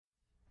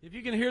If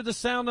you can hear the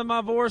sound of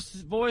my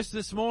voice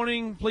this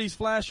morning, please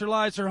flash your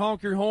lights or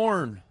honk your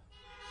horn.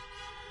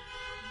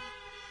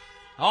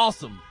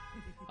 Awesome.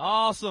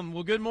 Awesome.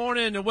 Well, good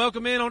morning and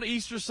welcome in on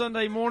Easter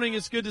Sunday morning.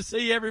 It's good to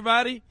see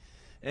everybody,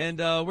 and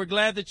we're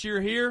glad that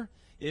you're here.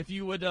 If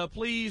you would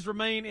please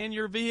remain in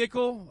your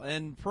vehicle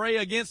and pray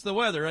against the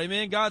weather.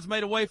 Amen. God's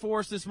made a way for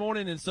us this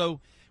morning, and so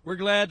we're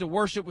glad to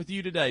worship with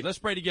you today. Let's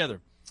pray together.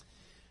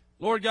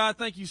 Lord God,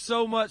 thank you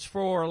so much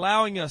for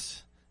allowing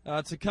us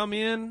to come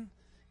in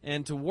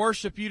and to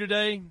worship you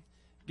today.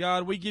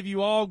 God, we give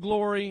you all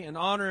glory and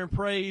honor and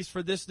praise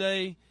for this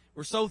day.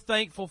 We're so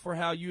thankful for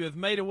how you have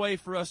made a way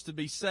for us to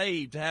be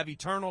saved, to have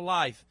eternal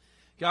life.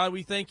 God,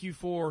 we thank you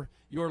for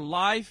your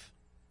life,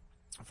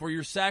 for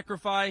your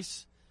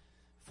sacrifice,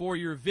 for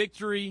your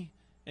victory,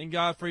 and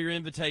God, for your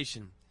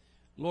invitation.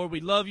 Lord, we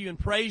love you and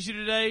praise you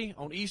today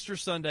on Easter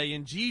Sunday.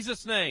 In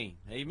Jesus' name,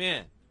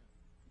 amen.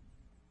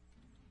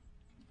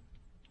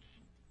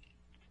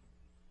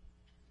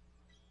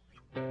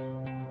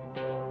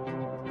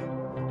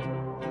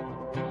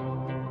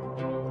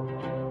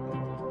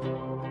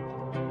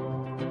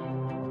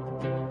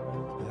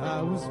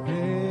 I was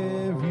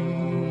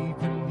buried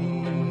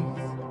beneath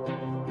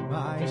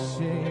my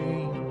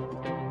shame.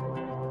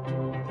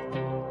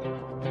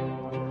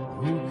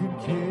 Who could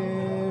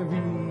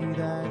carry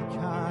that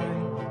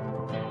kind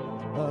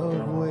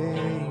of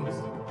weight?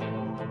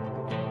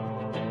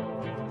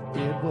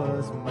 It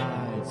was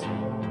my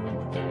tomb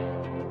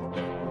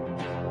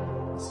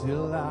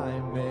till I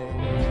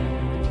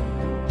made.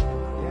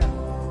 Yeah.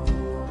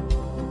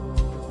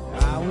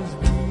 I was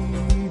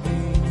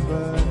breathing,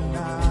 but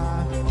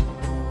not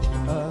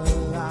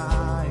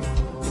alive.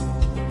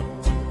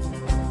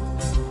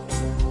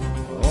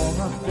 All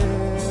my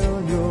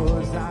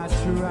failures I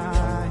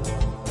tried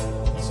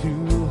to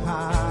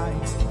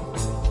hide.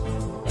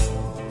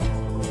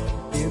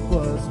 It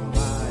was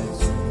my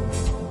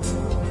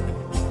turn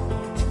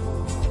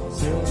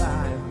till I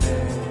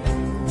met.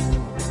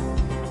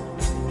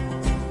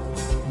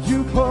 You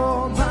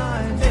called my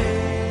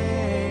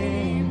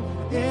name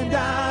and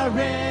I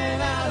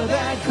ran out of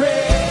that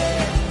grave.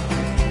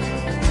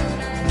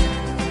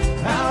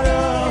 Out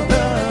of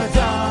the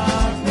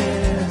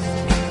darkness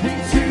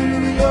into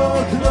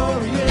your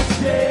glorious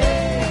day.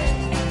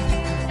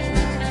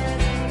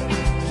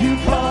 You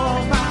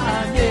called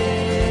my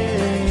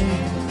name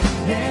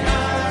and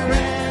I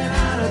ran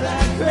out of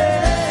that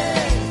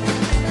grave.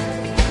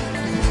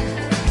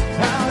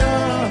 Out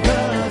of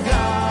the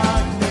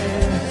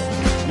darkness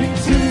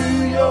into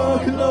your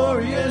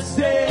glorious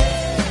day.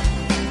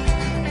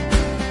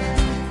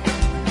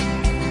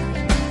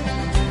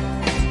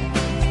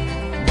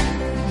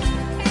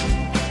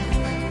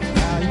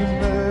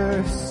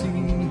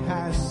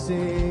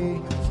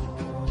 Saved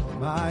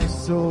my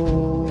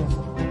soul,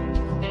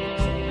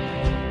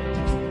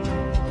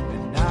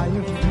 and now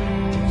your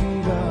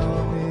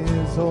freedom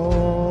is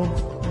all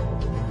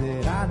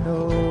that I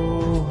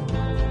know.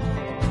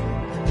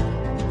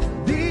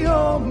 The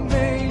old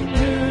man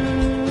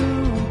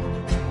knew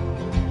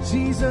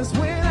Jesus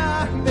when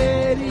I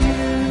met you.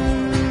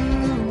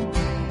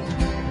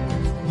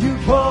 You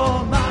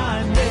called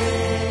my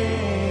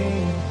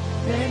name,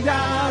 and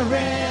I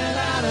ran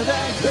out of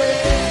that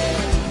grave.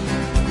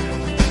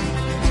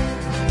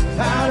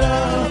 Out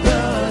of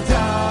the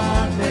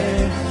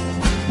darkness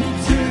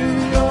into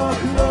your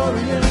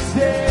glorious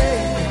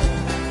day.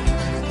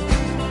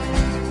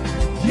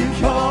 You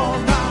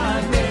called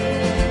my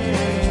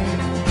name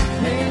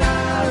and I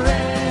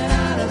ran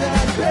out of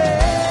that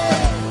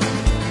grave.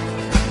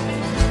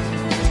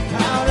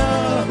 Out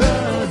of the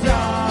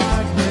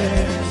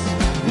darkness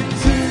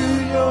into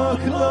your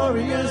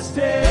glorious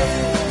day.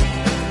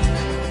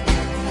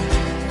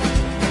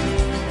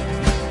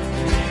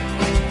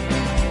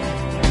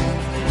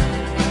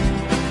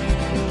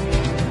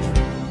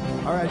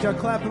 All right, y'all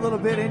clap a little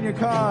bit in your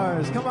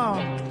cars. Come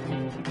on.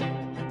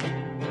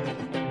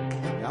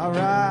 All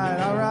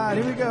right,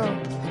 here we go.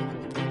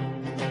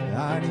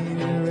 I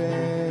needed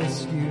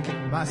rescue.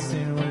 My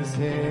sin was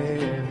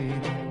heavy,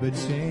 but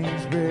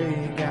chains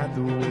break at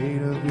the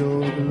weight of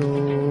your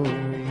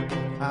glory.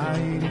 I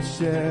needed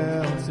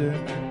shelter.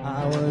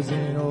 I was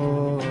an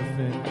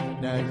orphan.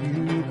 Now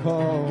you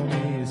call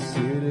me a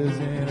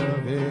citizen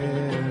of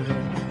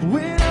heaven.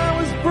 When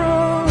I was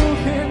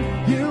broken,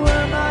 you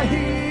were my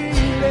healer.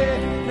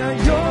 Now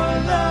your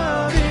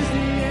love is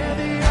the air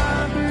that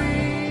I'm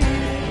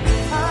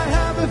breathing. I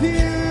have a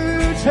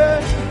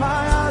future,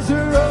 my eyes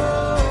are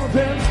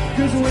open,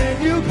 'cause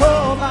when you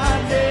call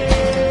my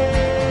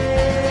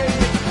name,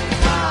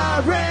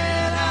 I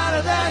ran out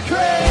of that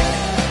grave.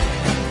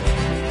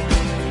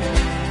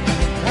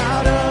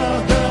 Out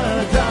of the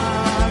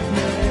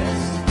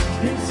darkness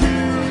into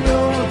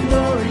your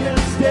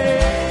glorious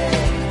day.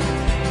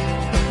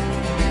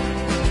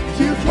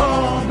 You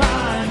call my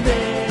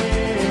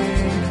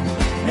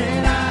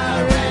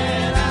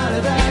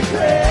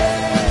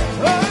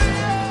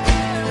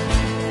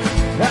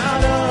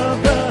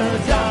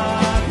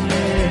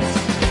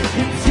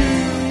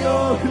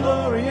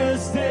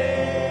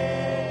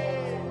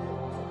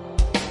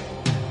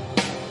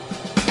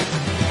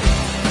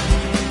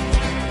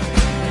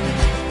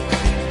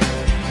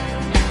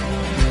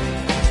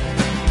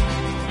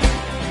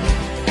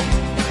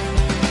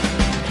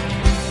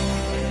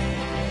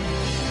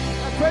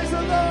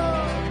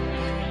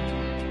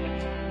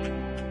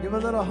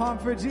Give a little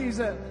hump for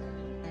Jesus.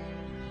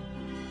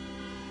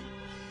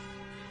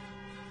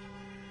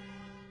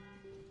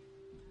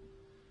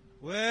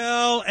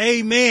 Well,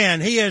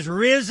 amen. He has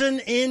risen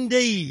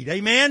indeed.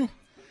 Amen.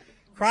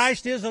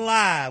 Christ is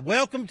alive.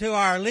 Welcome to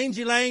our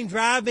Lindsay Lane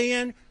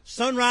Drive-In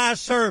Sunrise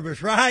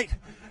service, right?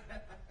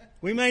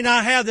 We may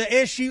not have the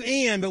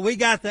S-U-N, but we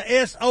got the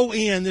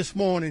S-O-N this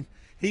morning.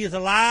 He is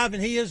alive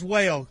and he is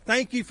well.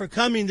 Thank you for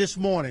coming this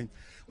morning.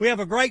 We have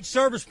a great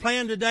service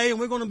planned today, and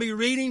we're going to be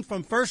reading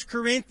from 1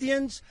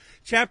 Corinthians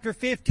chapter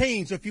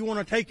 15. So if you want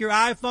to take your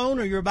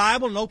iPhone or your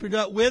Bible and open it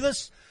up with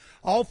us,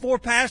 all four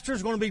pastors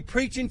are going to be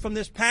preaching from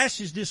this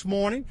passage this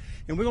morning,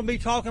 and we're going to be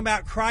talking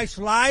about Christ's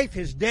life,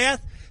 His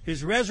death,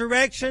 His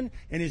resurrection,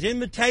 and His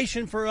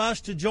invitation for us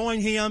to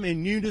join Him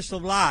in newness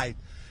of life.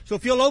 So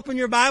if you'll open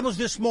your Bibles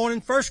this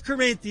morning, 1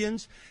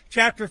 Corinthians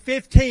chapter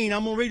 15,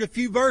 I'm going to read a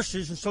few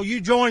verses, and so you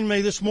join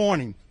me this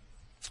morning.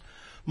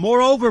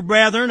 Moreover,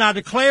 brethren, I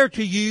declare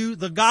to you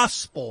the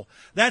gospel.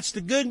 That's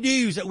the good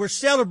news that we're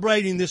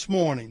celebrating this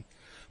morning,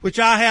 which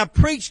I have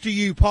preached to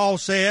you, Paul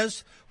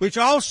says, which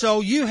also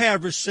you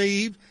have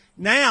received,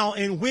 now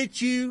in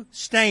which you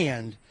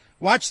stand.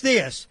 Watch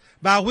this.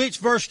 By which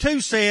verse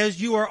 2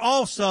 says, you are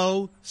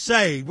also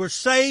saved. We're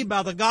saved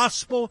by the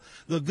gospel,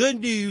 the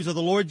good news of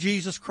the Lord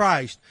Jesus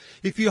Christ.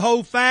 If you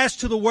hold fast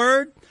to the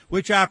word,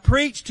 which I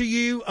preach to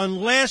you,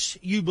 unless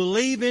you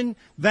believe in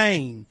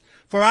vain.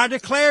 For I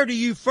declare to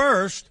you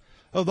first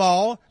of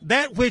all,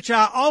 that which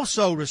I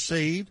also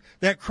received,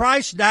 that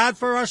Christ died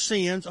for our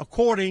sins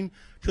according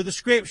to the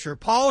Scripture.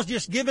 Paul's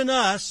just given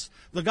us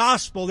the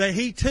gospel that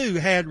he too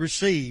had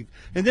received.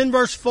 And then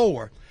verse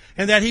 4,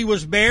 and that he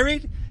was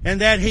buried, and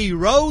that he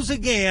rose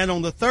again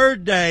on the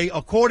third day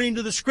according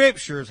to the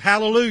Scriptures.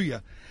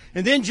 Hallelujah.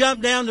 And then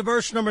jump down to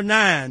verse number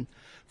 9.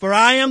 For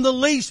I am the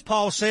least,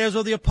 Paul says,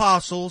 of the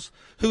apostles,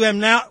 who am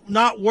now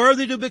not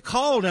worthy to be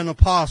called an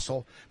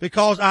apostle,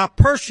 because I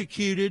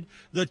persecuted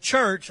the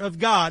church of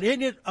God.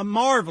 Isn't it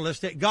marvelous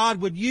that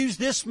God would use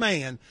this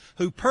man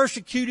who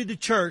persecuted the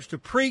church to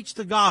preach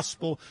the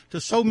gospel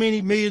to so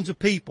many millions of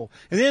people?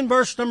 And then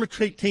verse number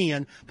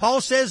 10,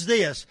 Paul says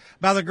this,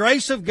 by the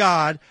grace of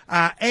God,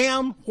 I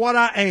am what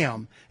I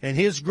am, and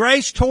His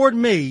grace toward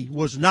me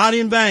was not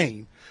in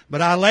vain.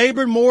 But I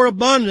labored more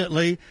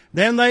abundantly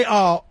than they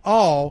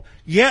all,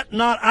 yet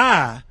not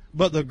I,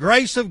 but the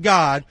grace of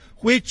God,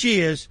 which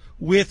is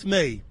with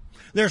me.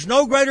 There's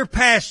no greater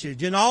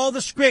passage in all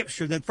the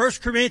Scripture than 1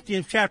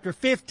 Corinthians chapter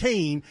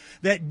 15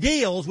 that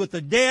deals with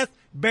the death,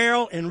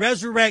 burial, and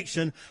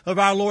resurrection of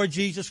our Lord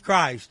Jesus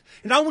Christ.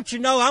 And I want you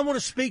to know, I want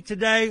to speak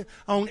today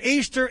on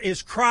Easter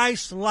is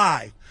Christ's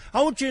life.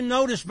 I want you to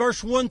notice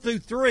verse 1 through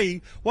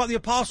 3, what the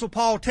Apostle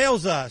Paul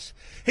tells us.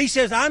 He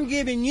says, I'm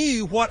giving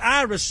you what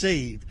I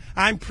received.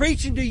 I'm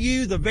preaching to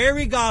you the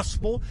very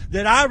gospel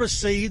that I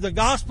received, the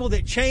gospel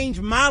that changed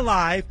my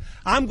life.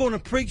 I'm going to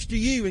preach to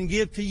you and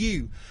give to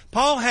you.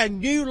 Paul had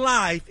new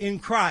life in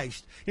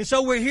Christ. And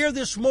so we're here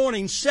this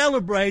morning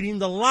celebrating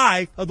the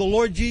life of the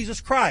Lord Jesus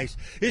Christ.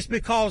 It's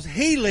because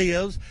He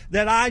lives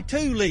that I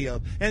too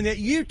live and that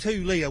you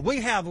too live.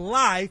 We have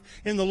life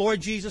in the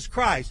Lord Jesus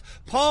Christ.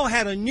 Paul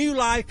had a new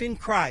life in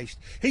Christ.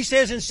 He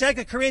says in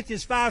 2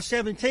 Corinthians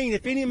 5:17,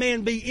 if any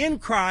man be in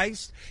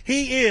Christ,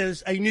 he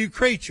is a new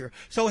creature.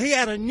 So he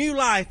had a new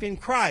life in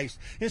Christ.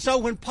 And so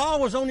when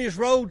Paul was on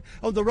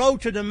the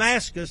road to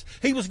Damascus,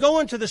 he was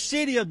going to the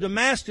city of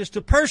Damascus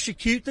to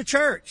persecute the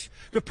church,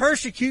 to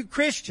persecute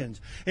Christians.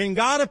 And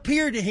God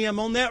appeared to him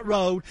on that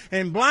road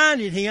and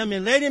blinded him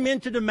and led him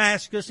into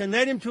Damascus and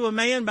led him to a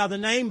man by the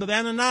name of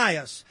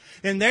Ananias.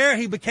 And there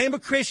he became a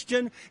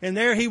Christian, and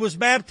there he was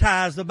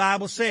baptized, the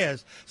Bible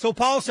says. So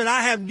Paul said,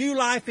 I have new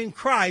life in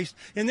Christ,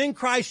 and then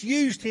Christ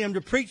used him to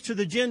preach to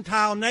the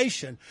Gentile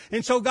nation.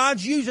 And so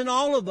God's using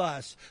all of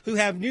us who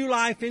have new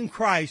life in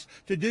Christ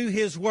to do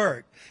His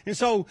work. And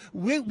so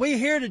we're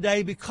here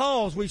today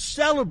because we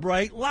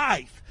celebrate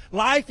life.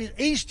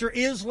 Easter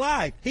is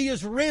life. He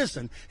is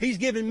risen. He's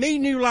given me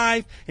new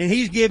life, and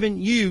He's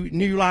given you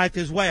new life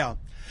as well.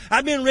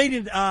 I've been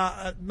reading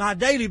my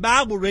daily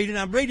Bible reading.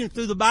 I'm reading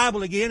through the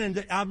Bible again,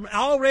 and I'm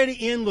already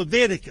in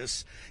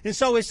Leviticus. And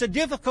so it's a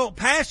difficult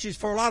passage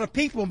for a lot of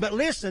people. But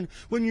listen,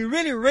 when you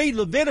really read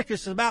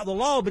Leviticus, it's about the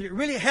law, but it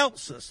really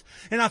helps us.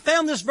 And I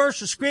found this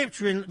verse of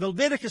Scripture in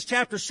Leviticus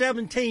chapter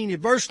 17,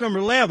 in verse number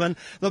 11.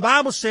 The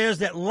Bible says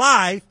that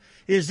life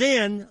is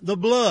in the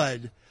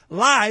blood.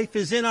 Life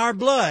is in our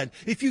blood.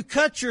 If you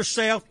cut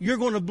yourself, you're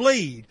going to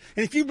bleed.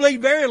 And if you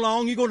bleed very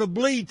long, you're going to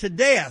bleed to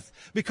death,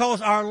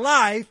 because our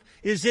life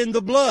is in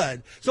the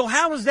blood. So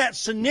how is that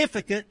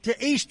significant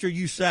to Easter,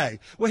 you say?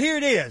 Well, here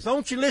it is. I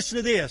want you to listen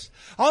to this.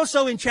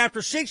 Also in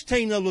chapter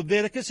 16 of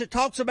Leviticus, it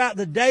talks about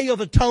the Day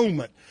of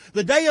Atonement.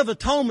 The Day of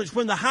Atonement is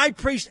when the high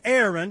priest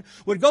Aaron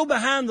would go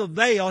behind the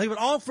veil. He would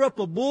offer up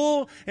a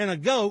bull and a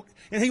goat,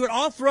 and he would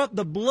offer up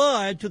the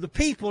blood to the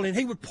people, and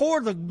he would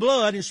pour the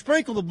blood and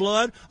sprinkle the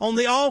blood on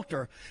the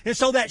altar. And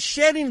so that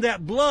shedding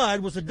that blood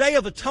was the Day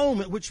of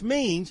Atonement, which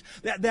means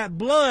that that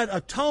blood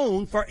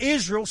atoned for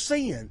Israel's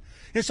sin.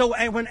 And so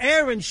when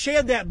Aaron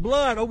shed that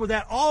blood over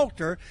that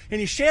altar, and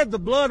he shed the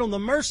blood on the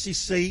mercy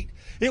seat,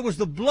 It was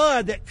the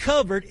blood that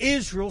covered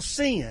Israel's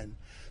sin.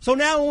 So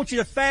now I want you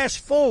to fast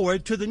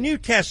forward to the New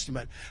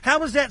Testament.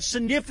 How is that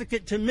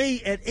significant to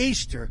me at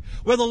Easter?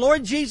 Well, the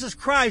Lord Jesus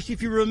Christ,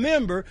 if you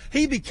remember,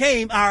 He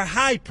became our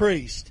high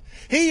priest.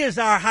 He is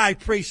our high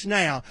priest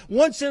now.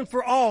 Once and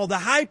for all, the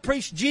high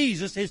priest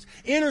Jesus is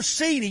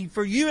interceding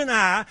for you and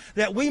I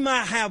that we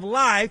might have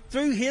life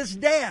through His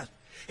death.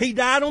 He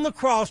died on the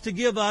cross to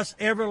give us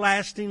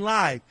everlasting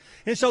life.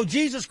 And so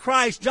Jesus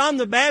Christ, John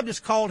the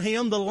Baptist called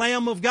Him the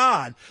Lamb of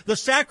God, the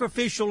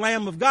sacrificial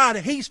Lamb of God.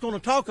 And he's going to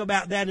talk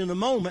about that in a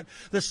moment.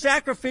 The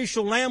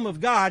sacrificial Lamb of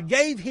God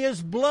gave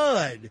His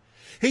blood.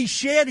 He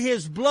shed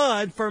His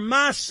blood for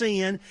my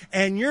sin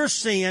and your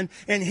sin,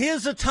 and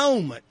His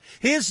atonement,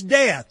 His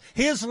death,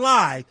 His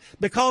life,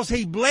 because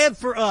He bled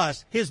for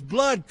us. His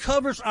blood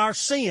covers our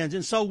sins,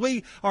 and so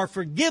we are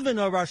forgiven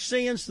of our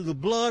sins through the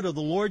blood of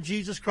the Lord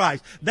Jesus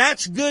Christ.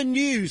 That's good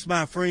news,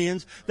 my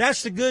friends.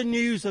 That's the good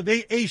news of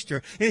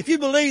Easter. And if you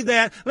believe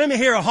that, let me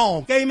hear a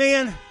honk.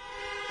 Amen?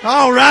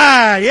 All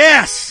right,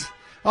 yes.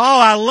 Oh,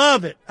 I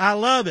love it. I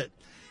love it.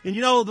 And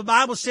you know, the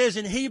Bible says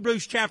in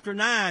Hebrews chapter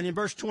 9 in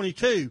verse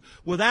 22,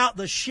 without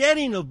the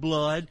shedding of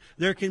blood,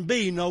 there can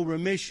be no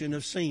remission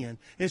of sin.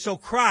 And so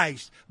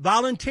Christ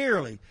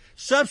voluntarily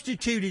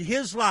substituted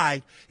His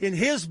life in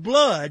His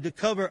blood to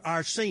cover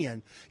our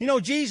sin. You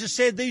know, Jesus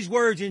said these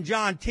words in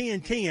John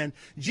 10:10.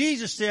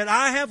 Jesus said,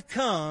 I have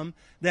come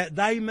that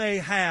they may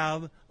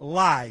have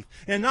life.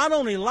 And not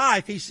only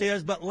life, He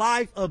says, but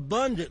life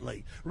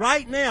abundantly.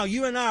 Right now,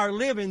 you and I are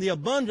living the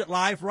abundant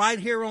life right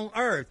here on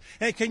earth.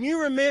 And can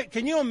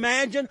you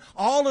imagine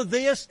all of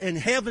this in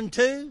heaven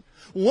too?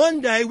 One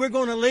day we're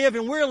going to live,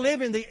 and we're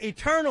living the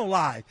eternal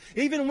life.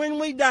 Even when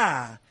we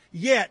die,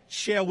 yet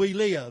shall we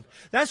live.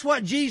 That's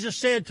what Jesus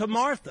said to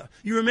Martha.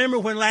 You remember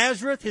when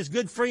Lazarus, his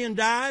good friend,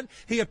 died?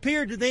 He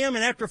appeared to them,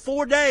 and after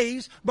 4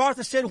 days,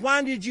 Martha said,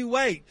 why did you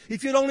wait?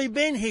 If you'd only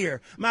been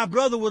here, my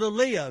brother would have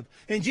lived.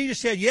 And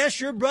Jesus said,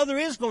 yes, your brother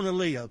is going to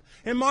live.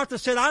 And Martha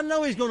said, I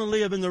know he's going to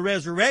live in the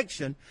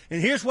resurrection.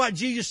 And here's what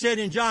Jesus said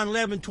in John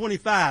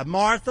 11:25.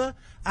 Martha,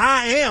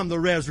 I am the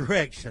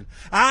resurrection.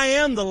 I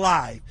am the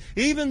life.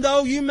 Even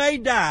though you may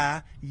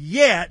die,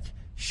 yet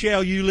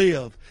shall you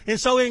live. And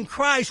so in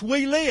Christ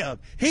we live.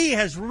 He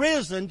has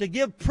risen to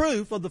give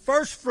proof of the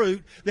first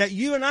fruit that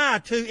you and I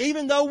too,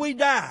 even though we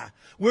die,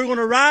 we're going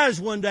to rise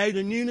one day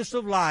to newness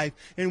of life,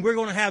 and we're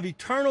going to have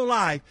eternal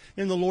life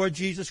in the Lord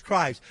Jesus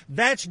Christ.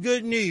 That's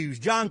good news.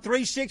 John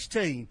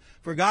 3:16.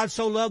 For God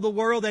so loved the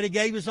world that He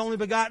gave His only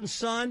begotten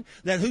Son,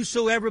 that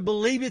whosoever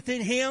believeth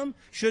in Him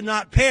should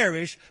not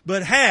perish,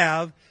 but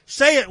have,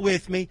 say it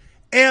with me,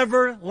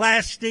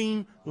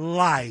 everlasting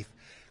life.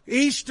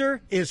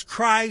 Easter is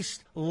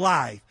Christ's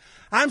life.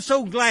 I'm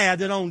so glad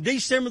that on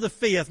December the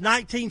 5th,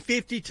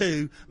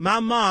 1952,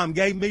 my mom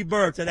gave me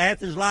birth at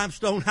Athens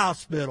Limestone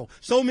Hospital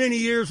so many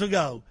years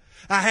ago.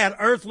 I had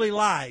earthly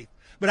life.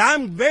 But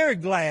I'm very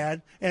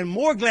glad, and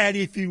more glad,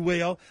 if you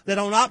will, that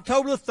on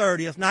October the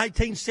 30th,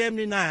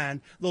 1979,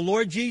 the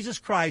Lord Jesus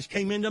Christ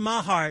came into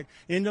my heart,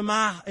 into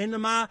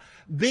my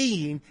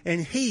being,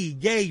 and He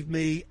gave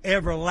me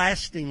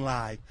everlasting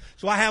life.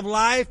 So I have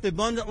life, the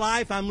abundant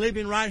life. I'm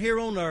living right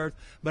here on earth,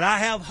 but I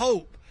have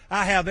hope.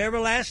 I have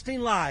everlasting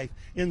life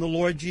in the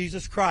Lord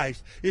Jesus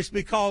Christ. It's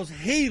because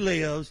He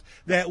lives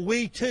that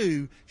we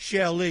too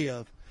shall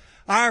live.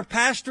 Our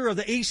pastor of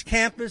the East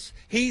Campus,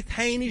 Heath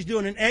Haney's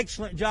doing an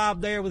excellent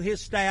job there with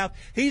his staff.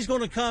 He's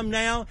going to come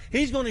now.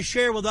 He's going to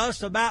share with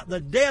us about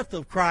the death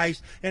of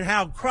Christ and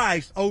how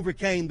Christ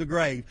overcame the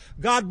grave.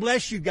 God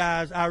bless you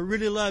guys. I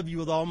really love you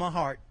with all my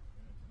heart.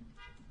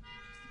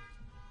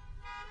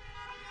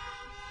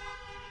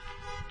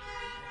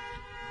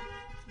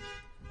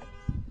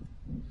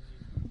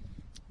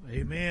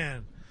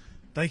 Amen.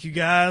 Thank you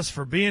guys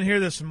for being here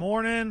this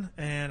morning.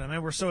 And I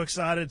mean, we're so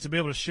excited to be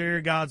able to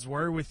share God's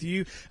Word with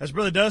you. As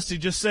Brother Dusty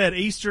just said,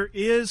 Easter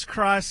is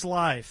Christ's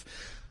life.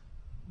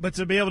 But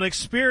to be able to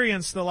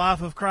experience the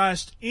life of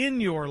Christ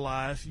in your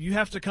life, you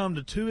have to come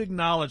to two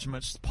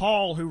acknowledgments.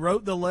 Paul, who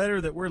wrote the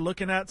letter that we're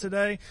looking at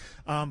today,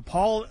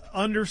 Paul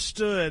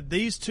understood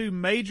these two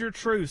major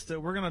truths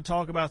that we're going to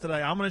talk about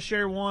today. I'm going to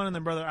share one, and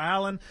then Brother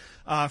Allen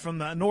from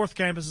the North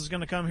Campus is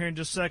going to come here in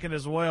just a second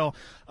as well.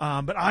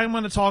 But I'm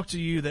going to talk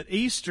to you that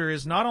Easter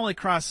is not only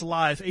Christ's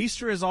life,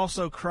 Easter is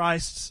also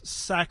Christ's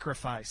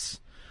sacrifice.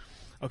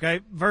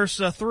 Okay, verse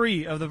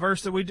 3 of the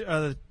verse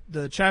that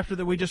the chapter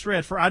that we just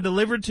read. For I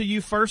delivered to you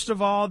first of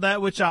all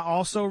that which I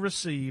also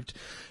received,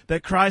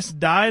 that Christ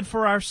died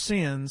for our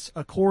sins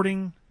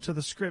according to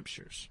the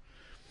Scriptures.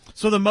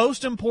 So the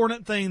most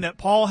important thing that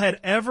Paul had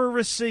ever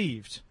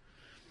received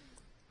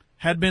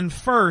had been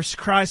first,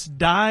 Christ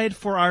died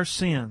for our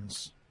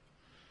sins.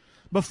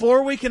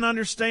 Before we can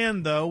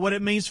understand, though, what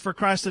it means for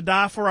Christ to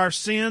die for our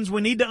sins,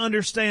 we need to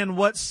understand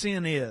what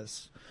sin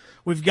is.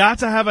 We've got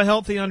to have a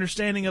healthy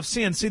understanding of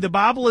sin. See, the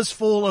Bible is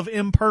full of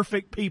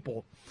imperfect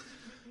people.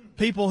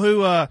 People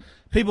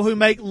who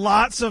make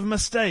lots of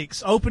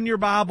mistakes. Open your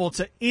Bible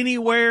to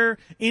anywhere,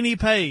 any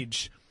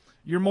page.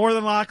 You're more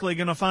than likely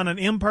going to find an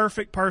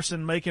imperfect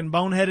person making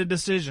boneheaded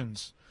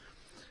decisions.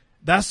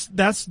 That's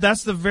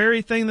the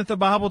very thing that the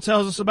Bible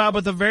tells us about.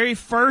 But the very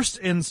first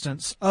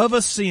instance of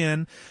a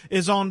sin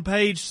is on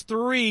page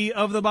 3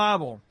 of the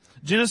Bible.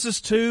 Genesis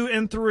 2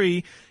 and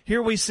 3.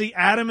 Here we see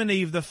Adam and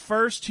Eve, the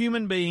first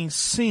human beings,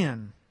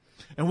 sin.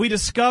 And we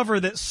discover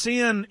that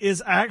sin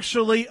is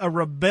actually a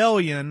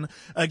rebellion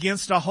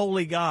against a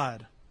holy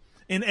God.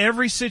 In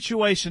every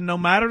situation, no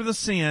matter the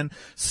sin,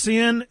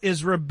 sin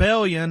is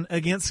rebellion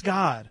against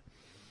God.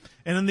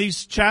 And in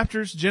these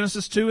chapters,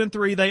 Genesis 2 and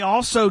 3, they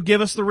also give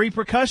us the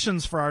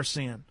repercussions for our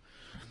sin.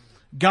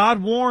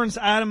 God warns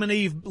Adam and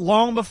Eve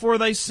long before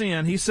they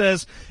sin. He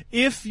says,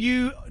 if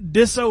you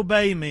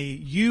disobey me,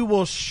 you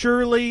will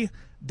surely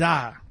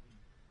die.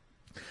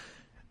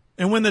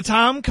 And when the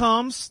time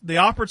comes, the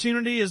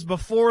opportunity is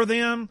before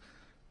them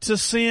to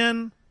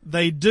sin.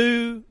 They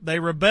do. They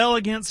rebel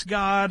against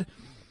God.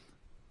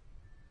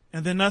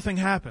 And then nothing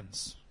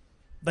happens.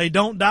 They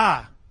don't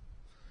die.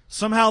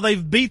 Somehow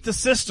they've beat the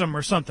system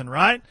or something,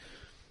 right?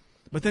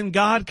 But then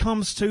God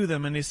comes to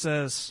them and He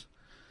says,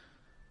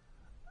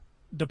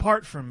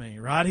 depart from me,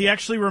 right? He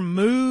actually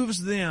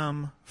removes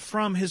them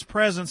from His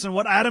presence. And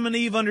what Adam and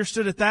Eve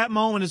understood at that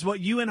moment is what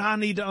you and I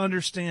need to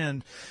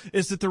understand,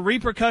 is that the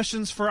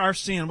repercussions for our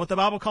sin, what the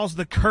Bible calls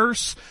the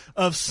curse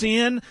of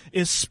sin,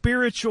 is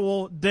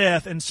spiritual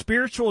death. And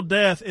spiritual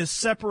death is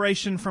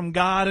separation from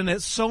God, and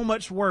it's so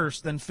much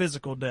worse than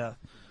physical death.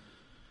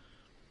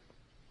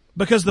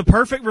 Because the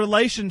perfect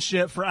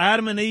relationship for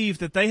Adam and Eve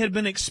that they had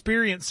been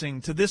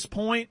experiencing to this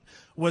point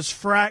was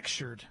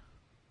fractured.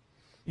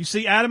 You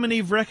see, Adam and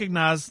Eve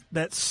recognized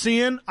that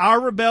sin, our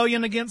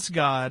rebellion against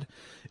God,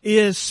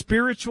 is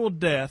spiritual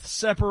death,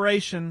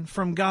 separation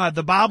from God.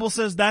 The Bible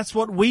says that's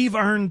what we've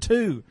earned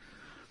too.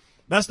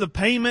 That's the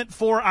payment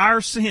for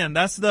our sin.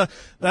 That's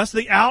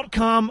the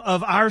outcome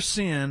of our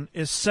sin,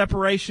 is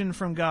separation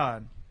from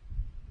God.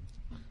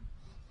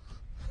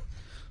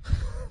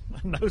 My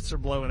notes are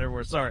blowing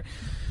everywhere, sorry.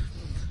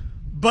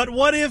 But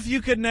what if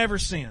you could never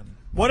sin?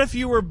 What if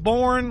you were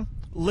born,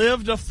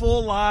 lived a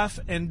full life,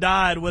 and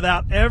died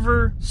without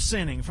ever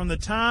sinning? From the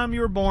time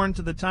you were born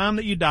to the time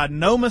that you died,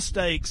 no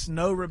mistakes,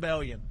 no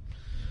rebellion.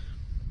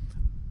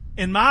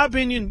 In my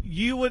opinion,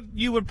 you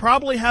would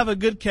probably have a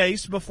good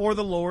case before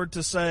the Lord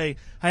to say,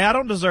 hey, I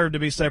don't deserve to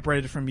be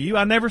separated from you.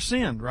 I never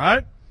sinned,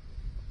 right?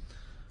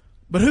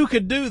 But who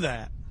could do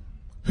that?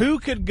 Who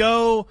could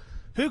go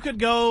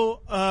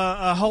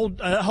a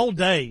whole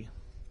day,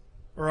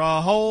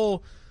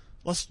 or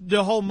let's do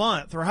a whole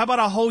month, or how about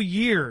a whole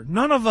year?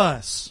 None of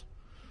us.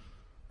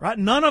 Right?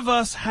 None of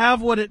us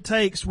have what it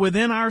takes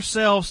within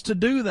ourselves to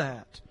do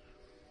that.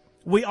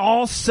 We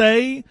all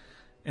say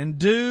and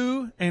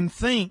do and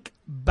think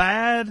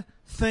bad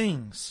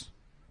things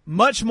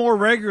much more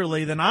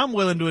regularly than I'm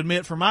willing to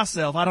admit for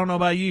myself. I don't know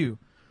about you.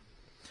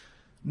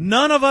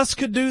 None of us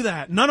could do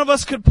that. None of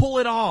us could pull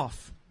it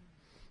off.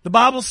 The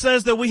Bible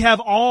says that we have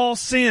all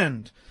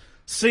sinned,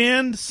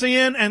 sin,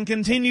 and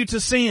continue to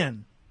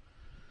sin.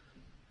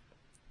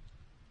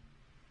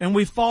 And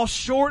we fall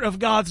short of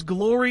God's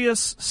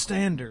glorious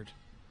standard.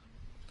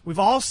 We've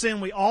all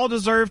sinned. We all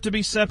deserve to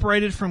be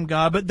separated from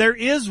God. But there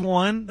is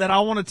one that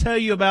I want to tell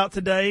you about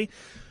today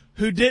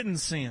who didn't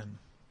sin.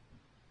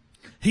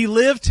 He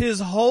lived his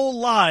whole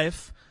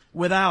life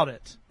without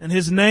it. And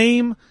his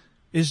name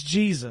is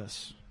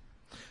Jesus.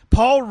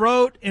 Paul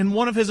wrote in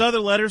one of his other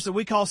letters that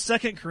we call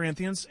 2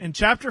 Corinthians, in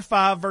chapter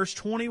 5, verse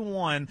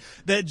 21,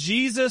 that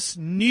Jesus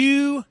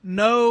knew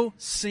no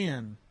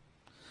sin.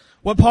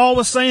 What Paul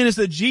was saying is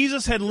that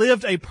Jesus had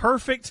lived a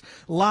perfect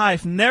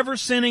life, never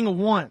sinning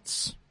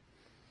once.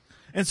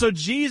 And so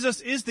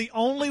Jesus is the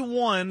only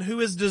one who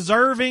is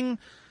deserving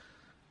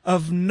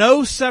of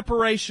no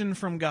separation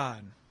from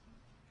God.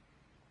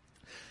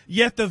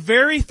 Yet the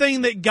very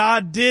thing that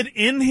God did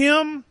in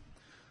Him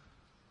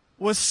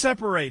was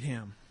separate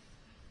Him.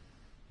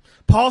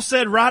 Paul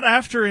said right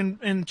after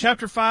in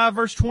chapter 5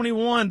 verse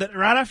 21 that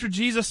right after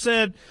Jesus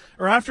said,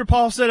 or after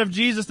Paul said of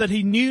Jesus that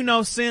He knew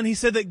no sin, he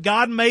said that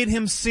God made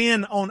Him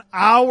sin on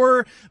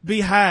our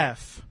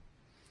behalf.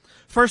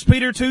 1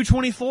 Peter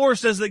 2:24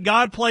 says that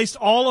God placed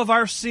all of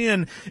our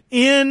sin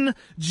in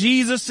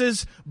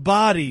Jesus'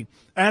 body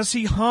as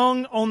He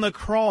hung on the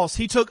cross.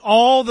 He took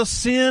all the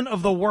sin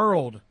of the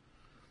world.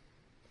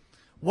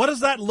 What does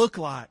that look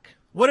like?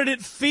 What did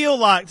it feel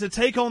like to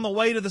take on the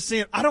weight of the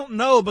sin? I don't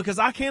know, because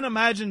I can't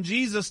imagine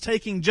Jesus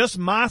taking just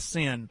my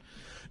sin.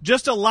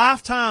 Just a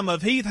lifetime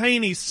of Heath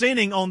Haney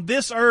sinning on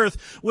this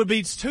earth would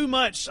be too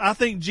much, I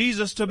think,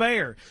 Jesus to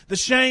bear. The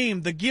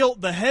shame, the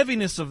guilt, the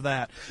heaviness of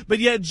that. But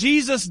yet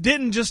Jesus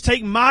didn't just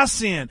take my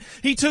sin.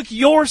 He took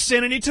your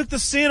sin, and He took the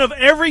sin of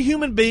every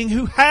human being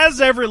who has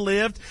ever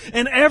lived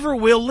and ever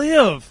will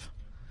live.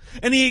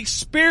 And He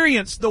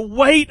experienced the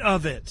weight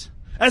of it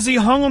as He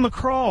hung on the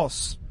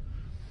cross.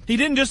 He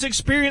didn't just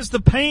experience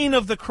the pain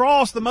of the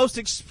cross. The most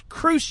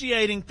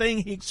excruciating thing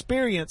He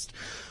experienced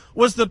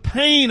was the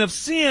pain of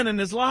sin in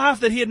His life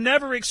that He had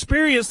never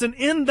experienced. And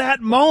in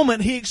that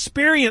moment, He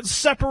experienced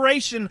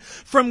separation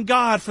from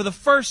God for the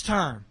first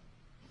time.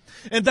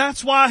 And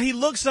that's why he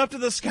looks up to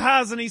the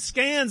skies and he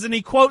scans and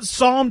he quotes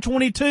Psalm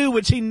 22,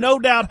 which he no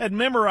doubt had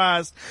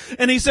memorized.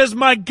 And he says,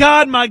 my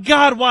God,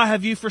 why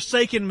have you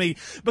forsaken me?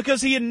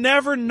 Because he had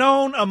never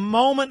known a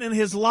moment in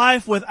his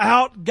life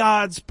without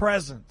God's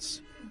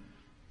presence.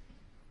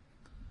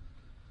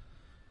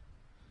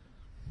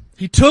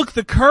 He took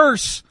the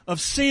curse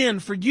of sin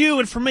for you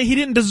and for me. He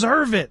didn't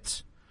deserve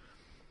it.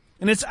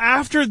 And it's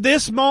after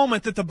this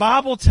moment that the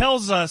Bible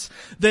tells us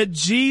that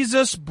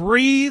Jesus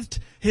breathed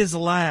his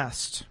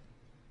last.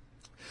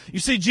 You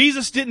see,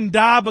 Jesus didn't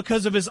die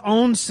because of his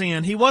own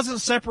sin. He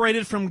wasn't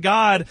separated from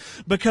God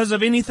because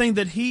of anything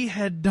that he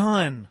had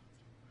done.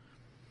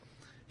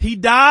 He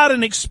died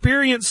and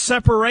experienced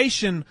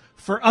separation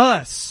for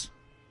us.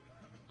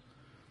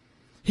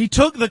 He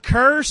took the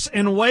curse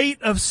and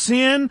weight of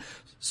sin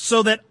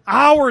so that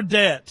our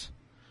debt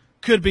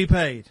could be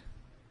paid.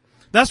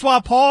 That's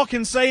why Paul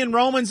can say in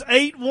Romans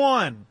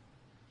 8:1,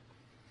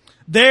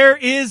 there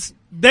is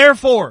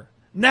therefore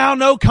now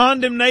no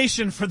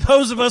condemnation for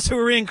those of us who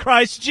are in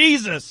Christ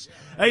Jesus.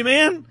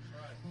 Amen?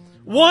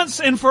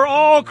 Once and for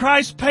all,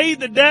 Christ paid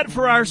the debt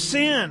for our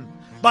sin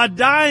by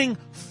dying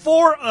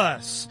for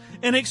us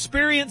and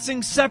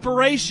experiencing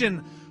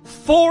separation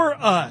for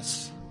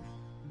us.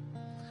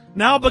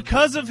 Now,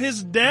 because of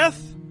his death,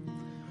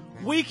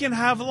 we can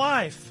have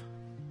life.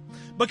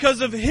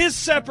 Because of his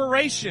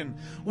separation,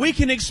 we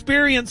can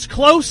experience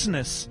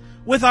closeness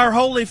with our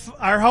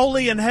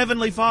holy and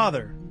heavenly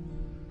Father.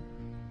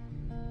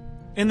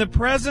 In the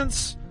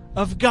presence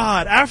of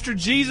God. After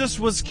Jesus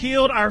was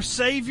killed, our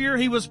Savior,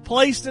 he was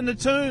placed in the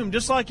tomb,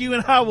 just like you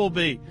and I will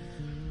be.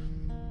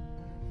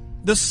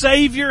 The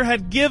Savior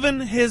had given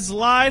his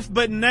life,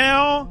 but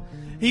now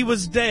he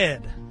was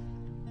dead.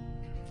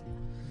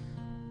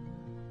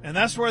 And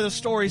that's where the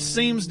story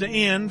seems to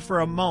end for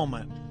a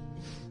moment.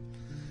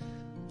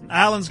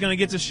 Alan's going to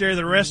get to share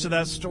the rest of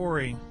that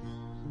story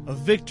of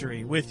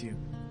victory with you.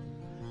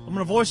 I'm going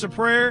to voice a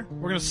prayer.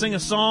 We're going to sing a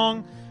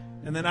song.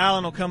 And then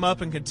Alan will come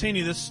up and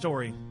continue this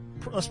story.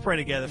 Let's pray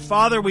together.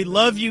 Father, we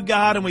love you,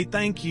 God, and we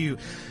thank you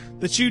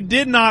that you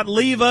did not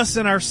leave us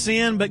in our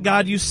sin, but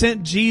God, you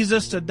sent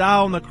Jesus to die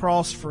on the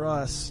cross for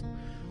us.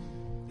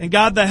 And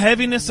God, the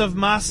heaviness of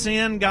my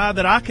sin, God,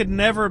 that I could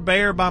never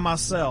bear by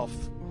myself,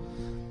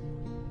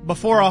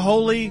 before a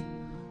holy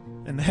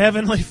and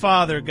heavenly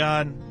Father,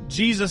 God,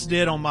 Jesus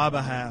did on my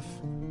behalf.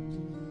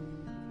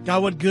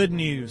 God, what good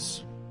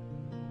news.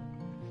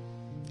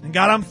 And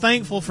God, I'm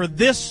thankful for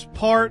this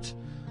part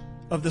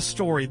of the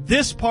story,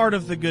 this part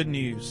of the good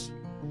news,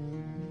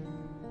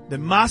 that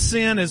my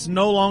sin is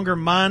no longer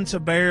mine to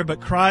bear,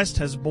 but Christ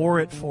has bore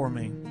it for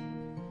me.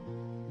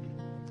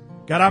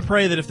 God, I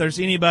pray that if there's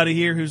anybody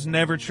here who's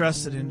never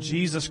trusted in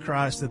Jesus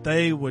Christ, that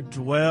they would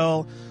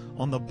dwell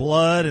on the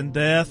blood and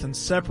death and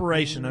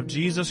separation of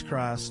Jesus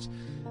Christ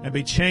and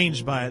be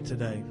changed by it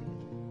today.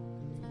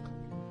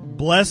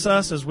 Bless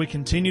us as we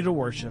continue to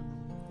worship.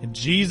 In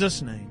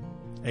Jesus' name,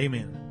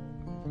 amen.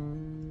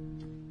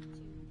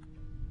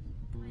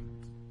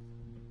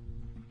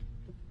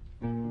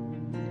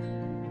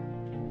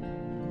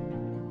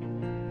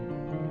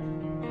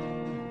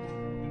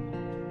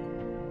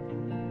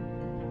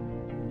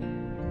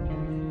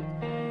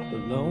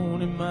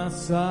 Alone in my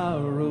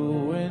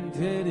sorrow and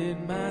dead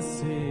in my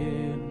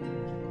sin,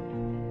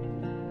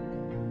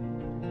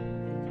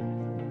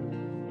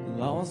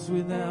 lost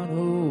without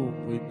hope,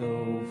 with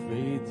no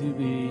faith to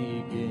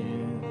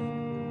begin.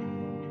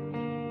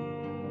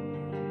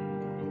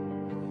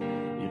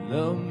 Your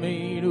love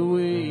made a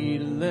way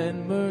to let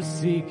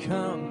mercy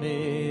come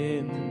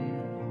in.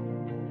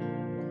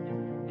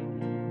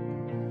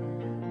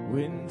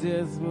 When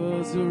death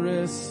was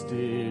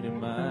arrested and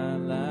my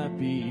life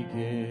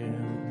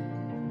began,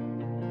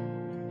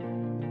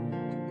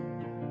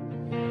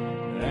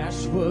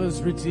 ash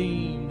was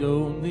redeemed,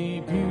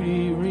 only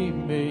beauty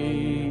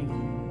remains.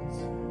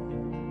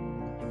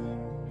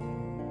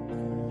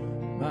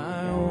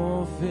 My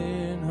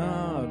orphan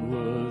heart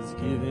was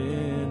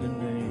given a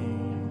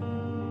name.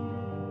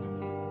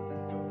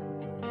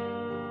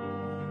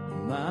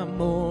 My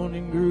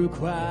mourning grew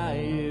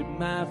quiet,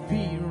 my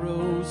feet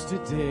rose to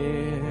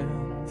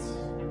dance.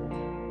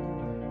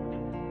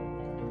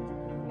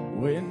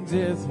 When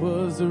death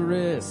was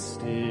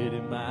arrested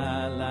and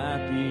my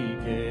life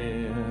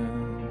began.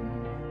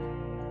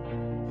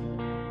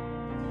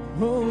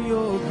 Oh,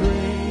 your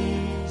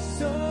grace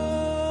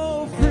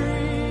so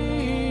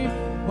free,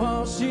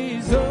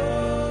 washes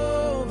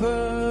over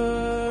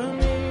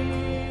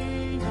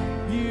me.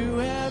 You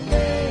have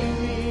made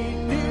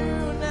me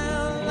new,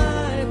 now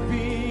life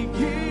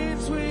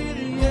begins with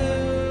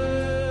you.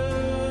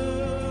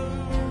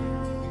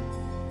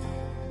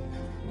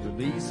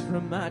 Released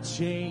from my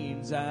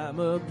chains, I'm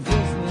a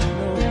prisoner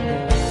no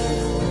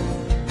more.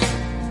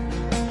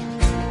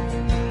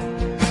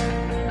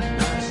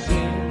 My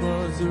shame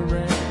was a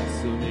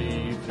ransom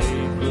he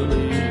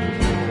faithfully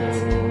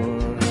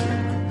bore.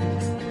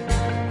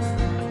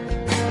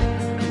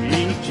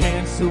 He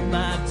canceled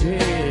my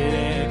debt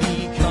and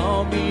he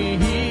called me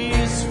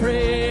his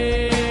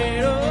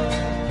friend.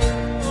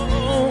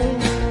 Oh,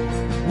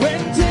 when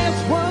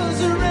death was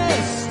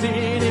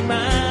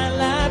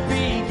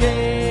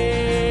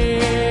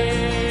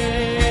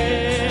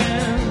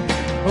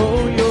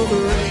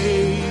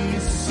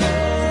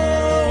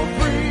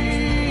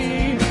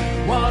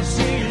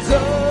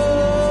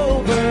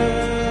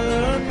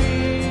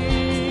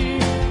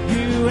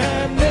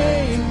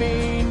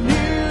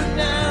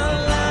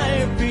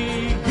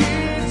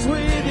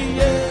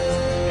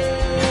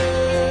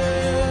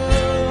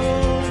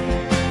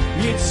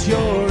It's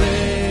your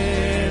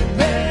endless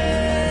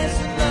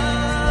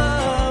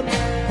love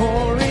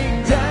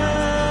pouring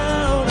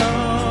down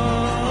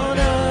on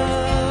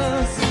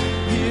us.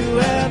 You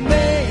have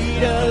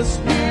made us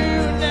new.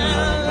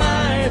 Now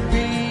life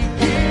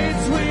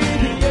begins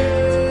with you.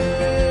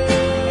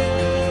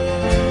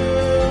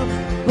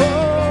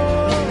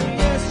 Oh,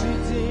 yes, you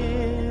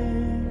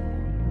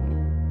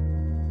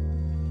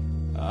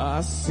did.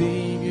 Our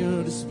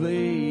Savior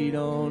displayed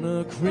on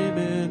a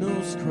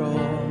criminal's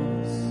cross.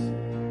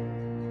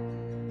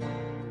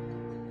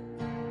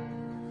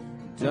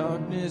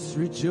 Darkness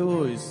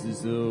rejoiced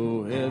as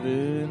though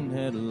heaven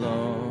had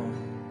lost.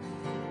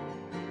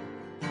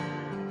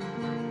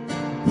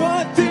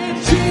 But then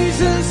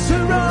Jesus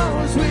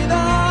arose with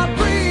our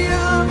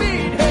freedom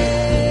in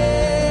hands.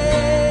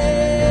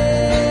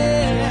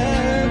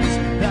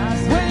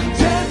 That's when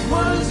death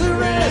was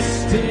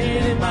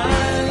arrested and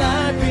my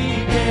life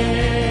began.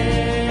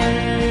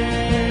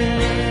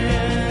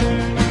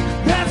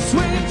 That's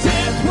when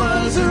death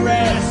was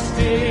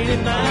arrested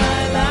and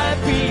my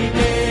life began.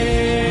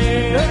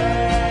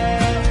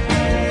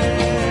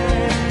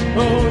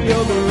 Oh,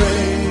 your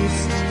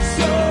grace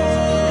so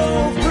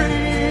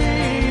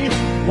free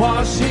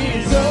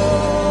washes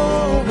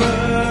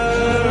over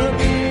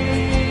me.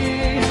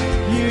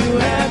 You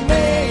have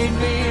made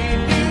me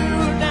new.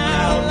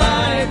 Now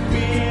life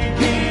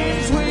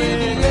begins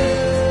with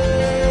you.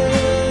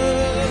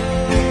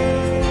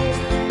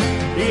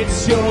 It's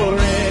your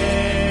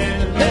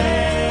endless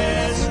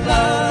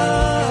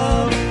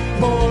love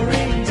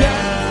pouring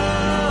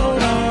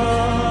down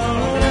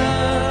on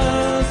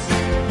us.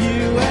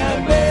 You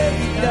have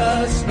made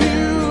us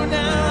new.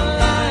 Now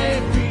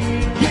life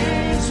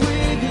begins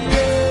with you.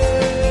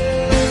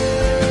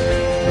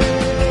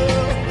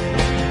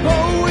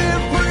 Oh,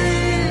 we're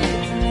free,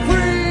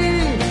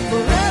 free,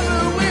 forever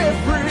we're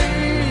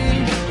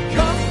free.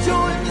 Come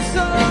join the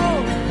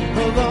song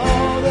of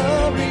all the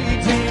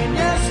redeemed.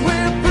 Yes,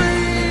 we're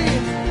free,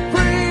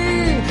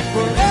 free,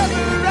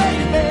 forever,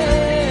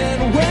 amen.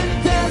 When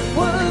death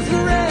was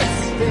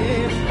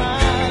arrested,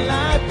 my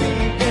life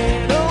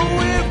began. Oh,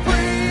 we're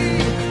free,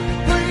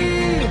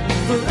 free,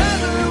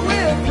 forever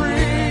we're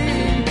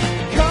free.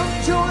 Come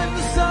join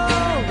the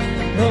song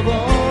of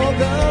all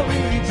the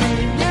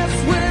redeemed. Yes,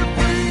 we're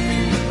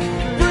free,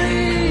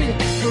 free,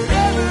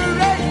 forever,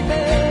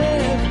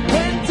 amen.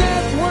 When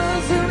death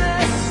was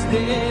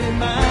arrested,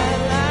 my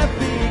life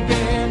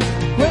began.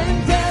 When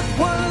death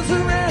was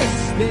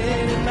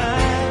arrested,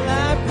 my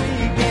life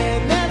began.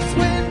 That's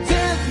when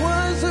death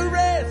was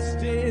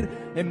arrested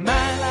and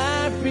my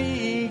life began.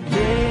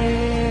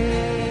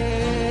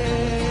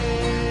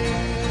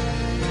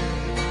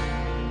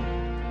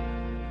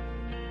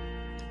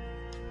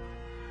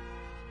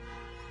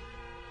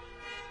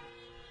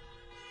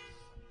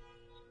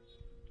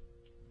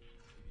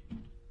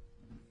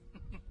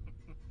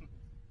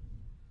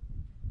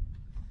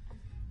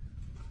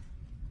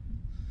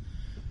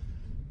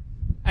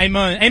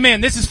 Amen.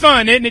 Amen. This is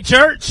fun, isn't it,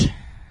 church?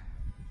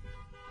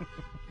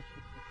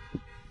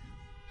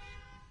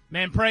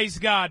 Man, praise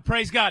God.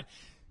 Praise God.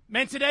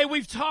 Man, today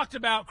we've talked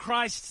about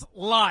Christ's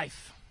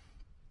life.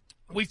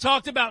 We've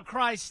talked about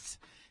Christ's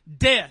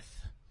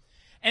death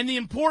and the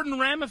important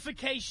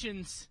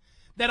ramifications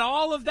that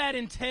all of that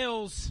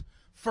entails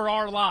for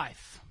our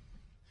life.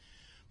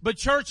 But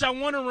church, I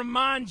want to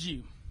remind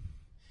you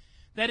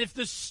that if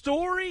the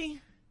story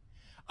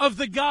of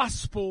the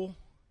gospel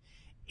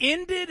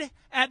ended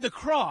at the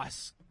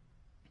cross,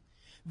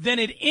 then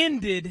it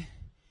ended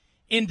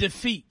in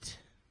defeat.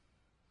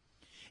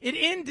 It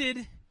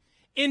ended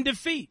in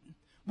defeat.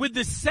 With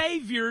the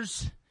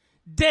Savior's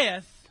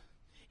death,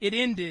 it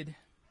ended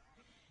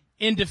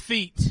in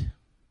defeat.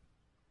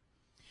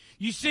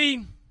 You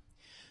see,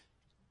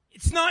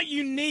 it's not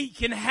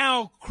unique in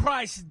how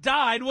Christ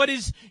died. What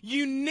is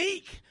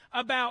unique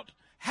about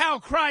how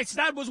Christ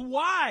died was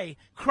why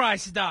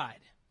Christ died.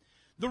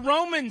 The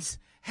Romans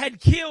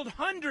had killed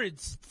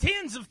hundreds,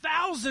 tens of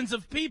thousands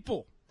of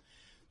people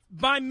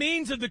by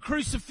means of the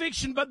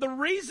crucifixion. But the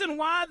reason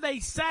why they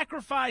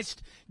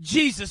sacrificed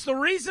Jesus, the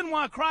reason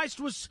why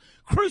Christ was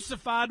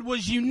crucified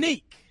was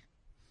unique.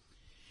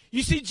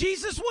 You see,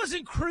 Jesus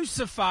wasn't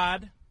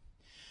crucified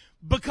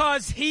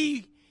because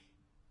he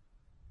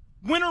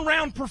went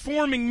around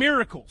performing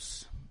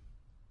miracles.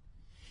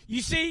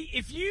 You see,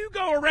 if you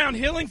go around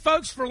healing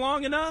folks for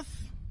long enough,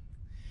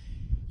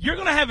 you're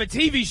going to have a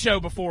TV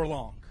show before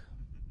long.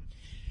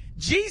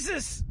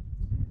 Jesus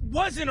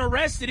wasn't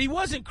arrested. He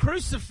wasn't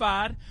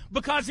crucified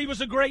because he was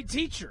a great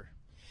teacher.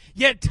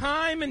 Yet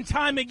time and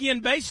time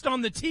again, based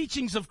on the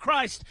teachings of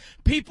Christ,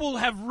 people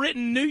have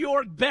written New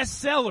York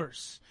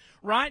bestsellers,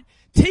 right?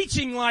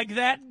 Teaching like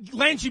that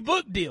lands you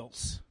book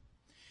deals.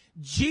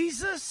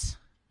 Jesus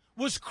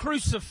was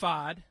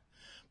crucified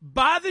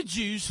by the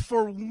Jews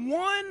for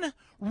one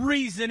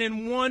reason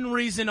and one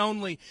reason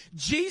only.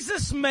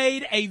 Jesus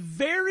made a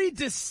very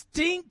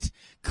distinct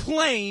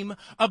claim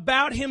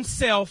about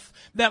himself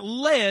that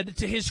led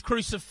to his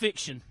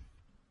crucifixion.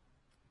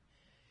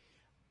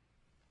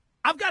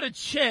 I've got a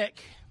check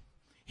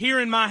here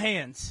in my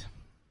hands.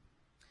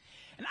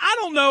 And I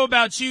don't know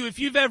about you if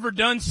you've ever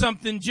done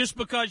something just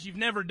because you've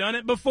never done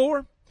it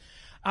before,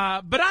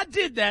 but I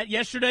did that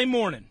yesterday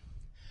morning.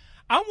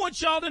 I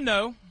want y'all to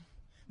know,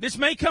 this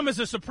may come as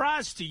a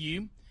surprise to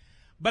you,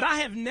 but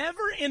I have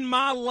never in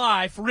my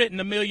life written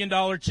 $1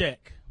 million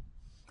check.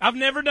 I've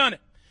never done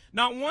it.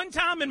 Not one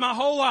time in my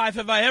whole life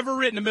have I ever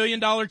written $1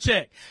 million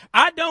check.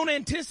 I don't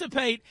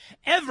anticipate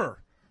ever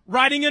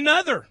writing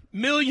another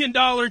 $1 million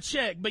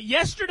check. But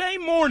yesterday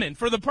morning,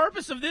 for the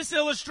purpose of this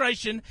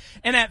illustration,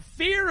 and at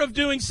fear of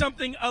doing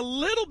something a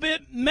little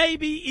bit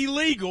maybe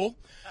illegal,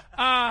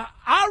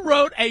 I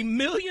wrote a $1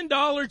 million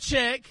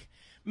check,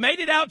 made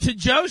it out to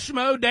Joe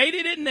Schmo,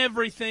 dated it and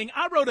everything.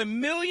 I wrote $1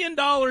 million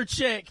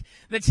check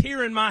that's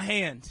here in my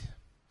hand.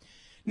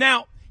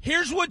 Now,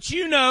 here's what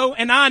you know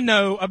and I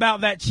know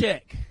about that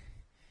check.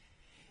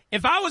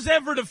 If I was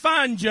ever to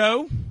find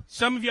Joe,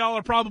 some of y'all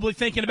are probably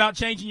thinking about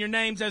changing your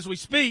names as we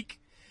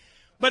speak,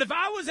 but if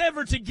I was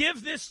ever to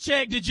give this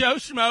check to Joe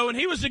Schmo and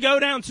he was to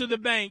go down to the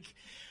bank,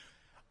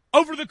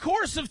 over the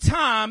course of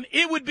time,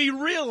 it would be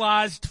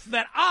realized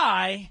that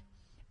I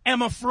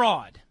am a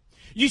fraud.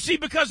 You see,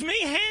 because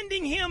me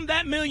handing him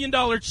that $1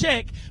 million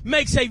check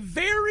makes a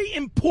very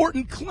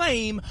important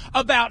claim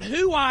about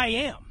who I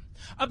am,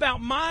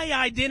 about my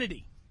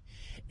identity.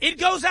 It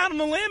goes out on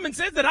the limb and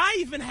says that I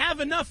even have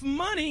enough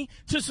money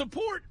to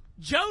support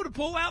Joe to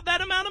pull out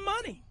that amount of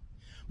money.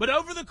 But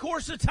over the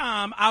course of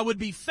time, I would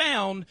be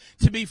found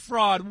to be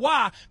fraud.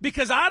 Why?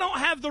 Because I don't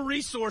have the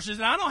resources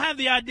and I don't have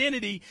the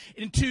identity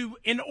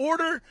in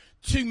order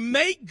to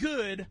make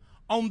good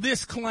on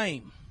this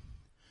claim.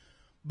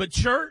 But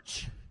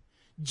church,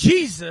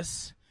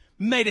 Jesus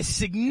made a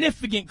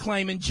significant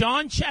claim. In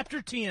John chapter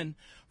 10,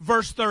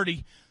 verse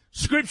 30,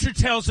 Scripture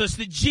tells us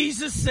that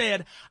Jesus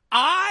said,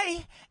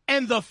 I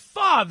and the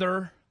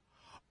Father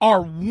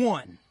are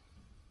one.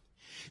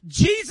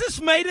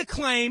 Jesus made a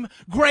claim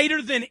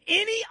greater than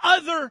any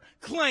other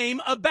claim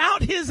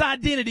about his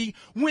identity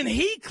when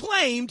he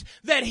claimed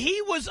that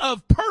he was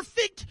of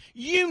perfect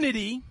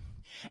unity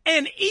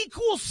and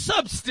equal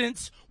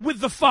substance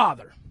with the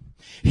Father.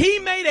 He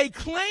made a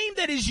claim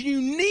that is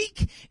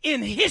unique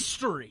in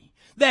history,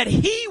 that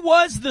he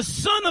was the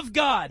Son of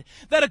God,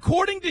 that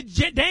according to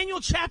Daniel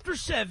chapter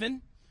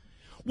 7,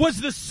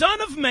 was the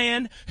Son of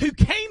Man who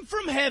came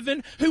from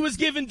heaven, who was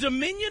given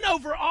dominion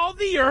over all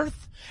the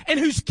earth, and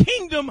whose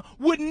kingdom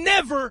would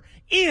never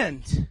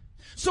end.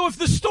 So if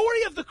the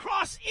story of the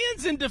cross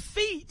ends in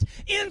defeat,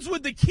 ends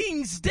with the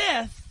king's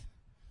death,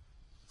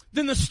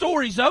 then the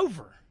story's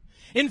over.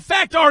 In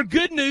fact, our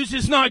good news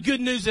is not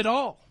good news at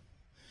all.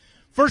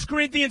 1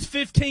 Corinthians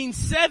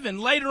 15:7,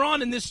 later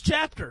on in this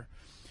chapter,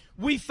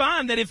 we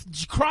find that if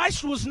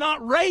Christ was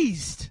not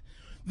raised,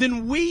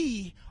 then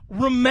we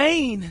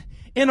remain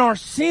in our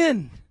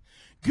sin.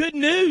 Good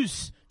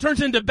news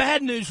turns into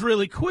bad news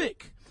really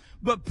quick.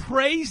 But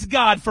praise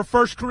God for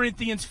 1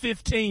 Corinthians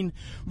 15,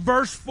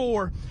 verse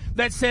 4,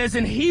 that says,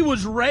 and he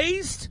was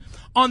raised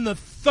on the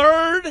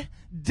third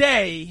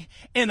day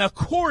in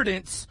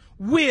accordance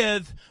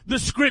with the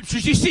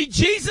Scriptures. You see,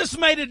 Jesus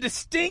made a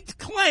distinct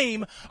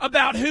claim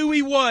about who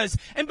he was.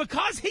 And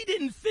because he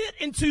didn't fit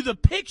into the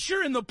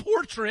picture and the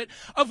portrait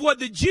of what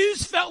the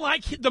Jews felt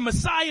like the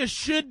Messiah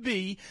should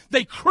be,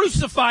 they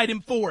crucified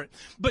him for it.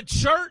 But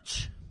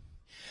church,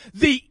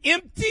 the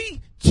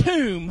empty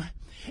tomb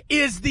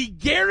is the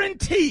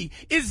guarantee,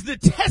 is the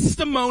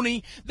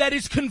testimony that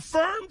is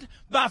confirmed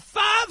by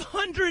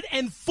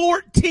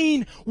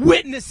 514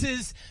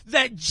 witnesses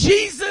that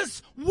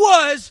Jesus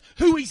was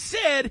who he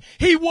said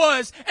he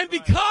was. And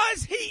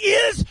because he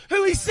is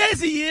who he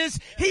says he is,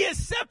 he has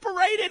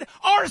separated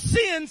our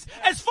sins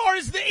as far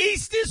as the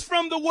east is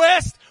from the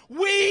west.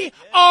 We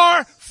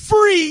are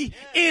free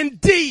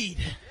indeed.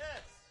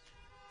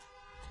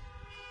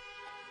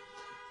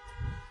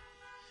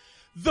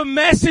 The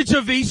message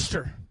of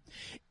Easter.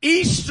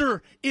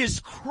 Easter is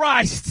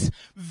Christ's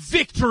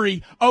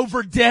victory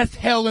over death,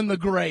 hell, and the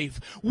grave.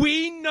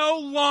 We no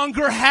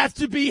longer have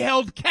to be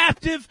held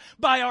captive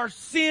by our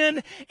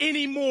sin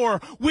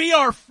anymore. We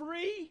are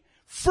free,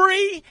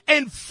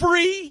 and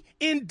free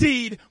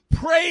indeed.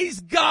 Praise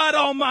God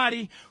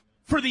Almighty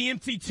for the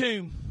empty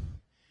tomb.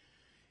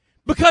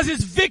 Because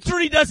his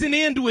victory doesn't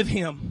end with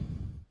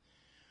him.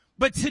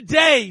 But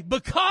today,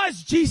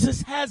 because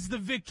Jesus has the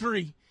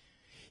victory,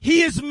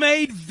 he has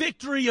made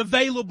victory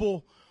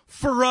available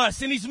for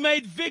us. And he's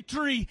made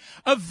victory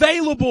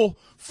available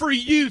for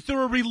you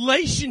through a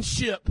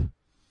relationship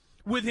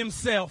with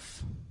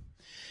himself.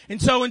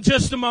 And so in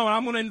just a moment,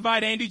 I'm going to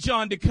invite Andy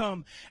John to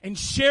come and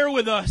share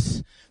with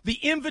us the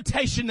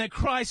invitation that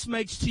Christ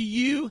makes to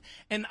you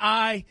and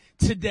I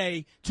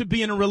today to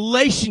be in a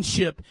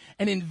relationship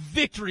and in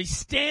victory,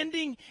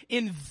 standing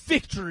in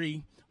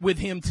victory with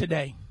him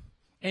today.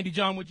 Andy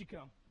John, would you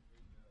come?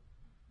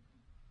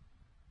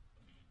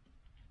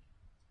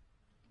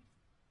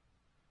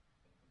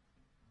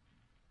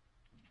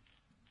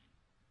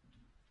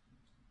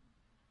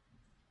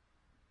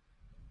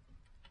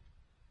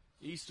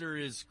 Easter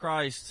is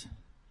Christ's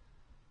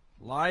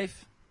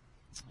life.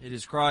 It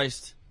is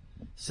Christ's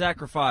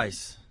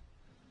sacrifice.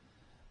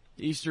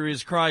 Easter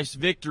is Christ's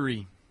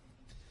victory.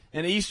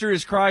 and Easter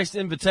is Christ's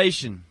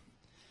invitation.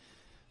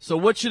 So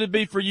what should it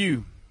be for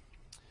you?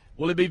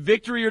 Will it be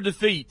victory or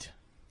defeat?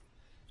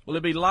 Will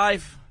it be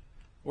life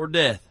or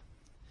death?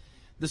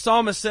 The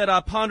psalmist said, I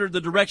pondered the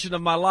direction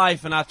of my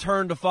life, and I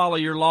turned to follow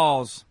your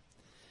laws.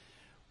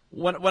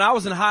 When I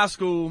was in high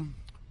school,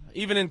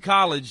 even in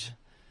college,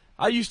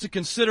 I used to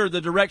consider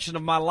the direction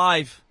of my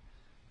life,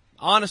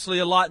 honestly,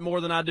 a lot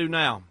more than I do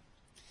now.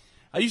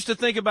 I used to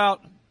think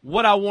about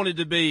what I wanted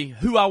to be,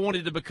 who I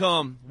wanted to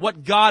become,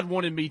 what God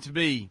wanted me to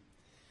be.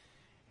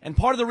 And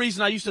part of the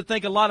reason I used to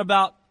think a lot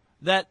about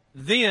that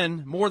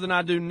then more than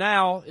I do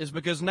now is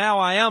because now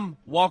I am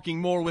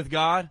walking more with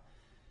God.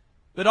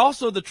 But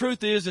also the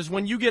truth is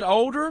when you get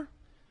older,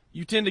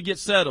 you tend to get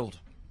settled.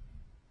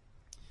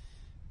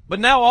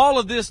 But now all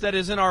of this that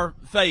is in our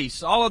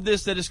face, all of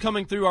this that is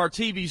coming through our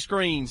TV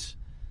screens,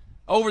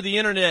 over the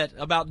internet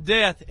about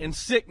death and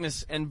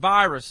sickness and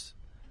virus,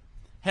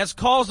 has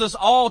caused us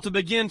all to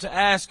begin to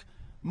ask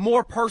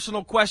more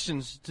personal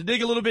questions, to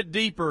dig a little bit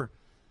deeper,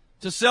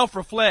 to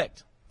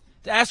self-reflect,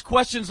 to ask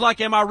questions like,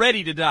 am I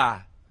ready to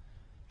die?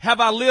 Have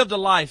I lived a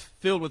life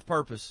filled with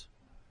purpose?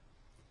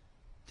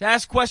 To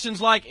ask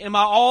questions like, am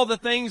I all the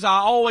things I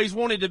always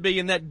wanted to be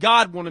and that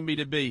God wanted me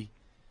to be?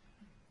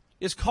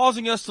 Is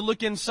causing us to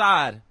look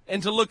inside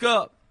and to look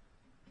up.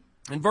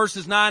 In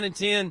verses 9 and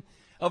 10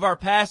 of our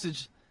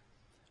passage,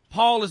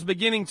 Paul is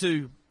beginning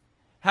to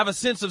have a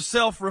sense of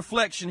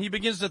self-reflection. He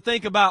begins to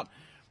think about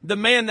the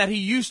man that he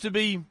used to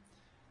be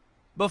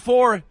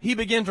before he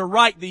began to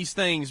write these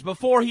things,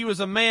 before he was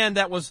a man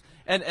that was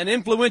an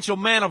influential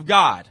man of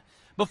God,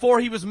 before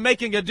he was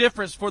making a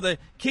difference for the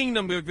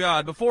kingdom of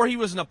God, before he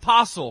was an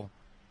apostle.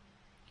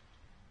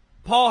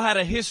 Paul had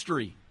a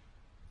history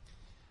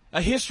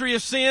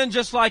of sin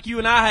just like you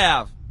and I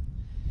have.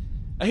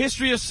 A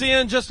history of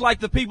sin just like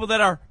the people that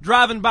are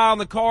driving by on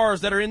the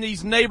cars that are in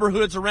these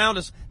neighborhoods around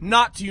us,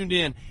 not tuned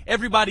in.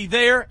 Everybody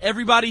there,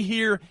 everybody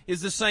here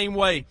is the same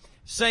way.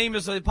 Same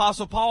as the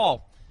Apostle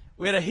Paul.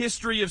 We had a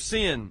history of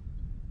sin.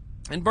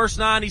 In verse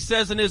 9 he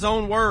says in his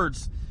own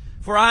words,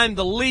 for I am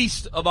the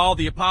least of all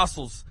the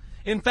apostles.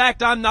 In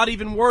fact, I'm not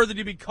even worthy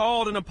to be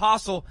called an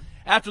apostle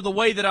after the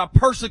way that I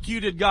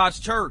persecuted God's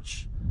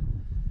church.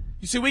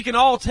 You see, we can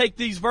all take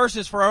these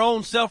verses for our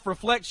own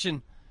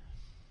self-reflection.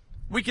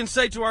 We can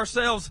say to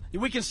ourselves,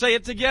 we can say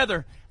it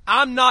together,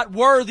 I'm not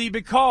worthy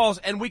because,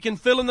 and we can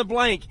fill in the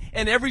blank,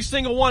 and every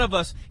single one of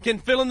us can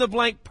fill in the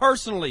blank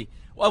personally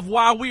of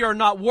why we are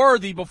not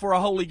worthy before a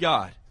holy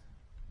God.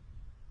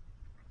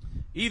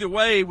 Either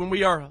way, when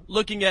we are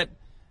looking at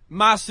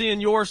my sin,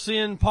 your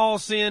sin,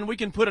 Paul's sin, we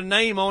can put a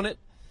name on it.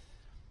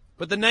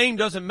 But the name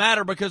doesn't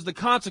matter because the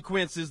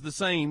consequence is the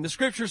same. The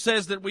Scripture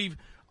says that we've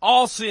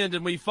all sinned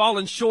and we've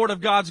fallen short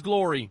of God's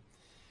glory.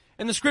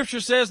 And the Scripture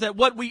says that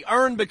what we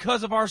earn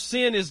because of our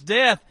sin is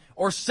death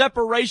or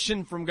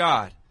separation from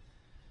God.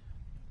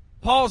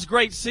 Paul's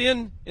great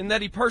sin in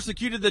that he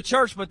persecuted the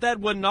church, but that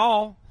wasn't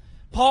all.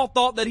 Paul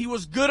thought that he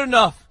was good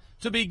enough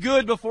to be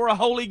good before a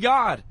holy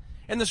God.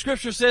 And the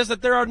Scripture says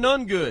that there are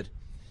none good.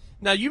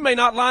 Now, you may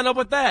not line up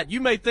with that.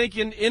 You may think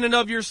in and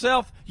of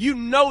yourself, you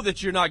know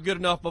that you're not good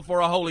enough before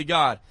a holy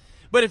God.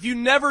 But if you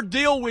never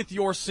deal with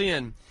your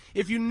sin,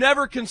 if you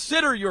never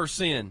consider your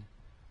sin,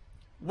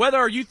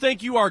 whether you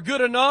think you are good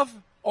enough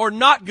or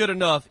not good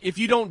enough, if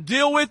you don't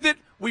deal with it,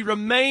 we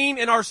remain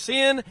in our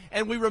sin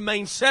and we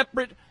remain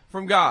separate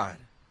from God.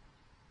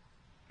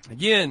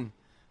 Again,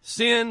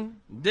 sin,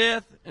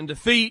 death, and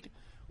defeat,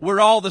 we're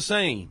all the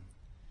same.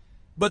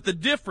 But the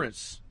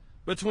difference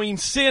between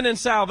sin and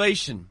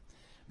salvation,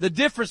 the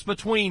difference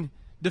between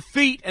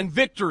defeat and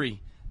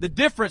victory, the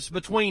difference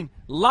between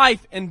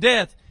life and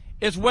death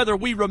is whether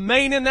we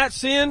remain in that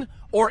sin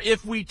or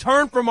if we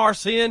turn from our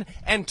sin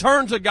and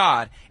turn to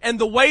God. And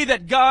the way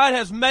that God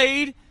has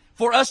made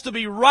for us to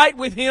be right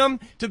with Him,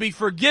 to be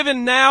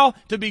forgiven now,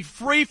 to be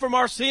free from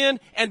our sin,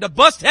 and to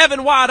bust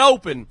heaven wide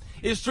open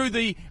is through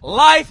the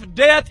life,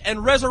 death,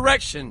 and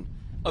resurrection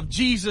of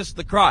Jesus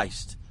the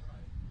Christ.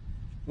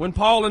 When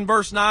Paul in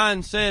verse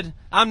 9 said,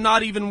 I'm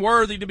not even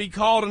worthy to be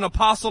called an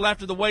apostle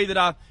after the way that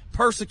I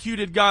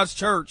persecuted God's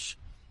church,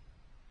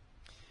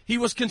 he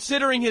was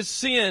considering his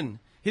sin,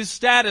 his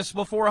status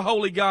before a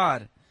holy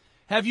God.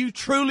 Have you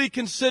truly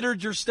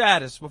considered your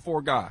status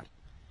before God?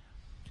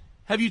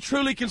 Have you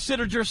truly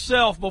considered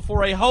yourself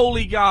before a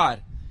holy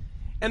God?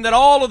 And that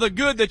all of the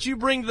good that you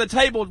bring to the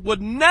table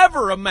would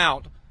never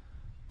amount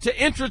to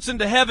entrance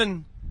into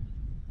heaven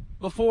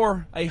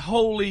before a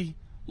holy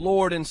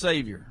Lord and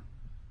Savior.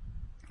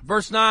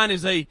 Verse 9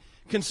 is a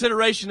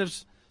consideration of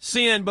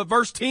sin, but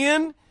verse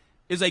 10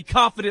 is a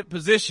confident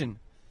position.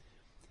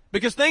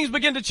 Because things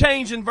begin to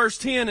change in verse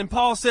 10, and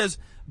Paul says,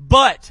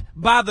 but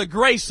by the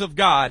grace of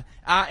God,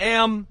 I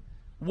am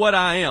what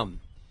I am.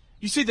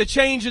 You see the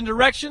change in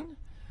direction?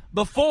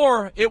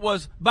 Before, it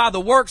was by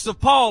the works of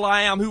Paul,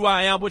 I am who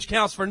I am, which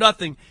counts for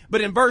nothing.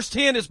 But in verse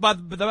 10, it's by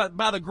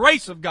the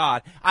grace of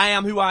God, I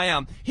am who I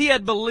am. He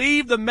had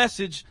believed the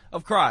message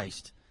of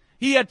Christ.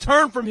 He had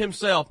turned from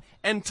himself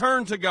and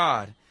turned to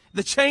God.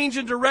 The change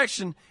in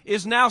direction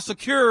is now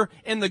secure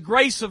in the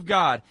grace of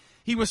God.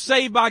 He was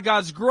saved by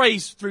God's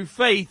grace through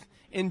faith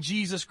in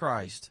Jesus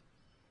Christ.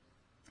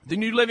 The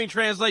New Living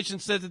Translation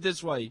says it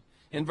this way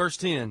in verse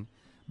 10.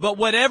 But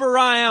whatever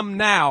I am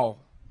now,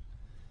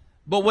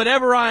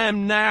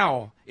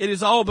 it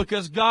is all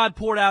because God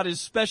poured out His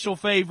special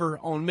favor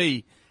on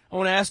me. I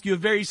want to ask you a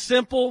very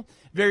simple,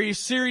 very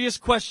serious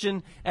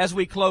question as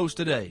we close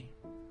today.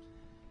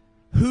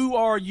 Who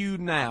are you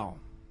now?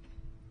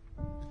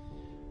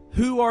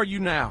 Who are you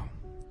now?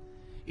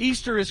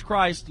 Easter is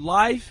Christ's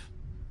life,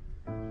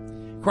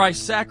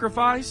 Christ's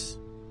sacrifice,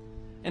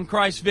 and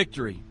Christ's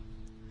victory.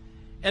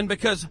 And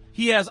because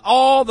He has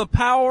all the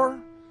power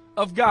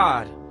of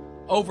God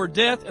over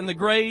death and the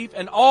grave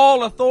and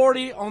all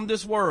authority on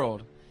this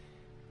world,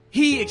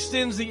 He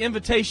extends the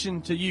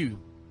invitation to you.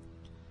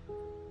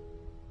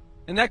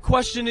 And that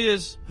question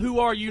is, who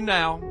are you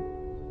now?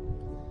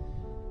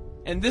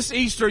 And this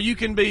Easter, you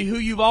can be who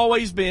you've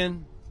always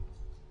been.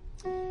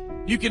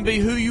 You can be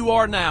who you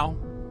are now.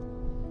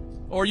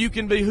 Or you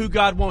can be who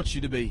God wants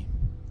you to be.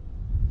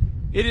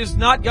 It is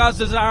not God's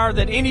desire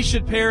that any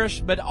should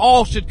perish, but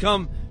all should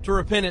come to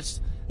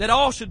repentance, that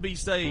all should be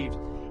saved.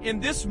 In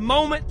this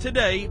moment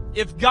today,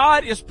 if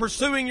God is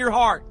pursuing your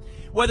heart,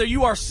 whether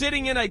you are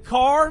sitting in a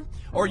car,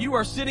 or you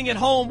are sitting at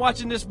home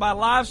watching this by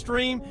live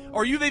stream,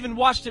 or you've even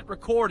watched it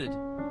recorded,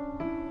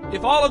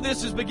 if all of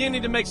this is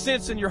beginning to make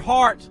sense in your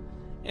heart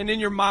and in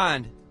your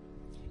mind,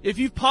 if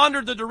you've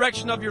pondered the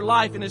direction of your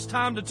life and it's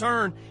time to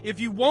turn, if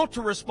you want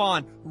to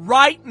respond,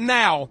 right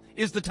now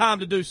is the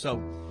time to do so.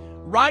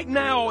 Right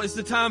now is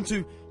the time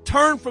to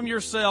turn from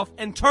yourself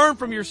and turn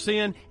from your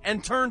sin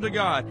and turn to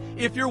God.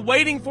 If you're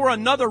waiting for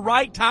another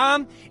right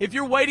time, if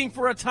you're waiting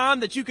for a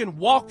time that you can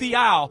walk the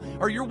aisle,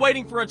 or you're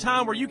waiting for a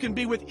time where you can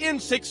be within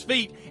 6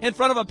 feet in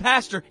front of a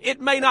pastor,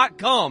 it may not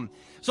come.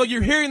 So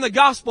you're hearing the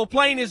gospel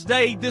plain as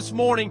day this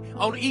morning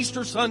on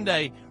Easter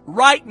Sunday.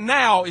 Right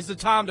now is the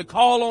time to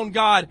call on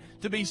God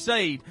to be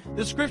saved.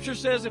 The Scripture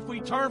says if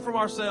we turn from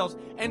ourselves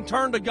and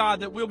turn to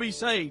God, that we'll be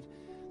saved.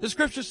 The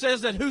Scripture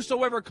says that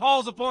whosoever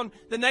calls upon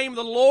the name of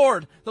the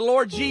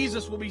Lord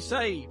Jesus will be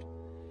saved.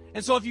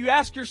 And so if you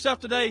ask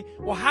yourself today,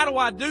 well, how do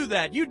I do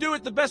that? You do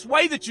it the best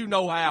way that you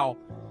know how.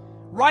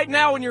 Right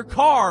now in your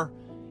car,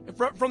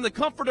 from the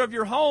comfort of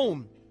your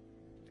home,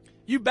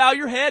 you bow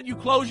your head, you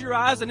close your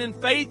eyes, and in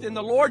faith in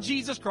the Lord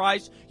Jesus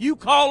Christ, you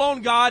call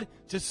on God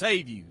to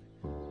save you.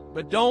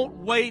 But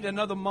don't wait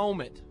another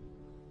moment.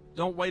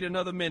 Don't wait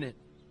another minute.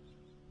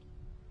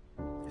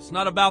 It's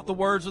not about the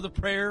words of the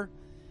prayer.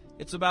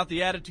 It's about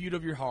the attitude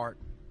of your heart.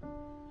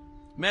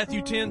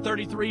 Matthew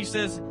 10:33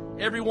 says,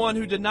 everyone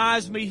who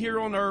denies me here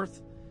on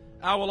earth,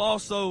 I will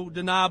also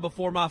deny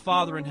before my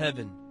Father in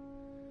heaven.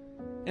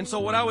 And so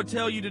what I would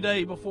tell you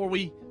today before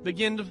we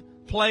begin to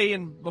play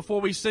and before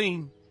we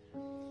sing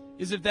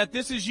is if that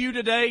this is you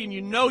today and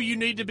you know you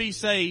need to be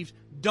saved,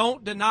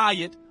 don't deny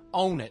it,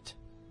 own it.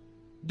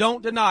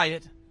 Don't deny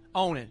it,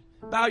 own it.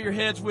 Bow your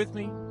heads with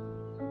me.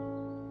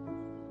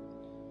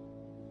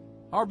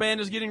 Our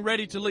band is getting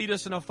ready to lead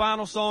us in a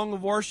final song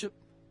of worship.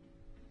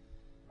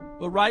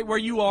 But right where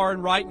you are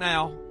and right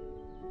now,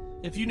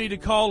 if you need to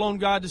call on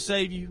God to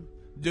save you,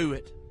 do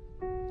it.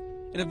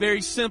 In a very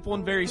simple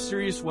and very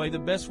serious way, the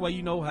best way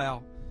you know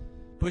how.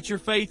 Put your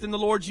faith in the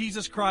Lord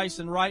Jesus Christ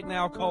and right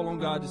now call on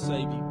God to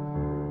save you.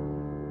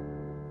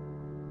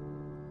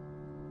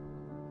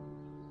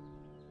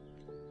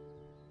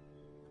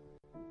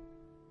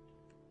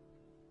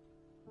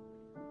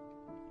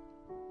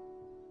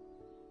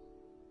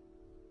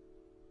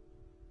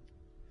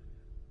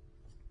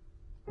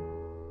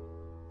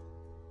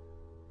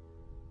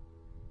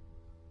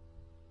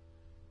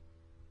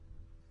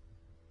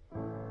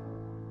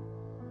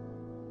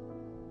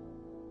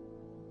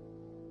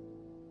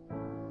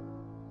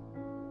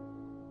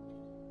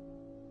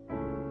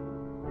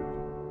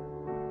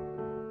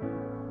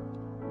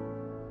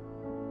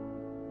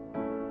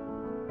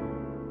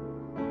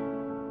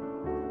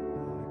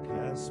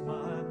 Cast my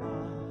mind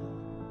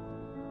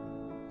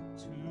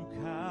to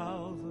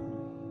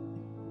Calvary,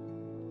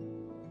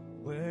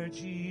 where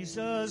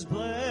Jesus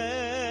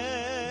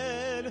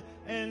bled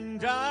and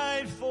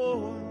died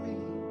for me.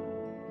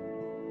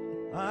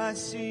 I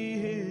see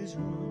His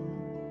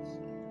wounds,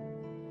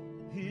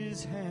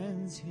 His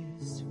hands,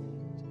 His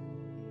feet,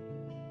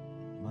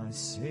 my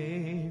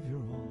Savior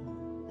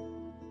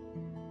on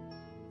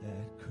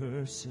that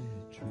cursed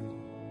tree.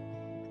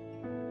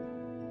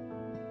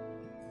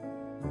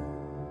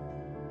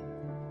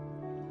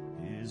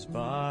 His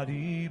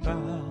body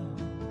bound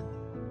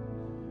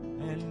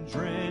and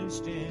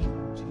drenched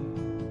in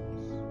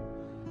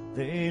tears,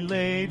 they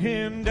laid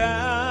Him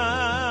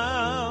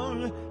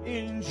down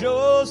in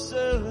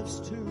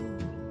Joseph's tomb,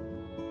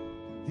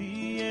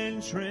 the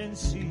entrance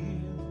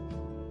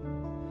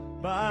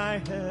sealed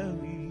by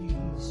heavy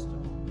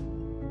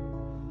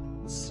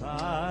stone.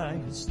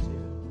 Messiah still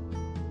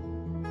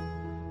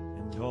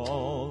and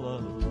all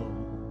alone.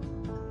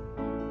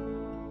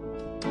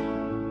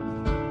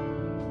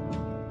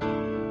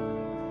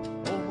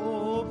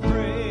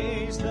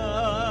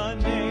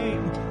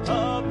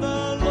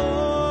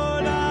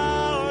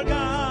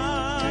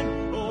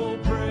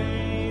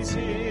 His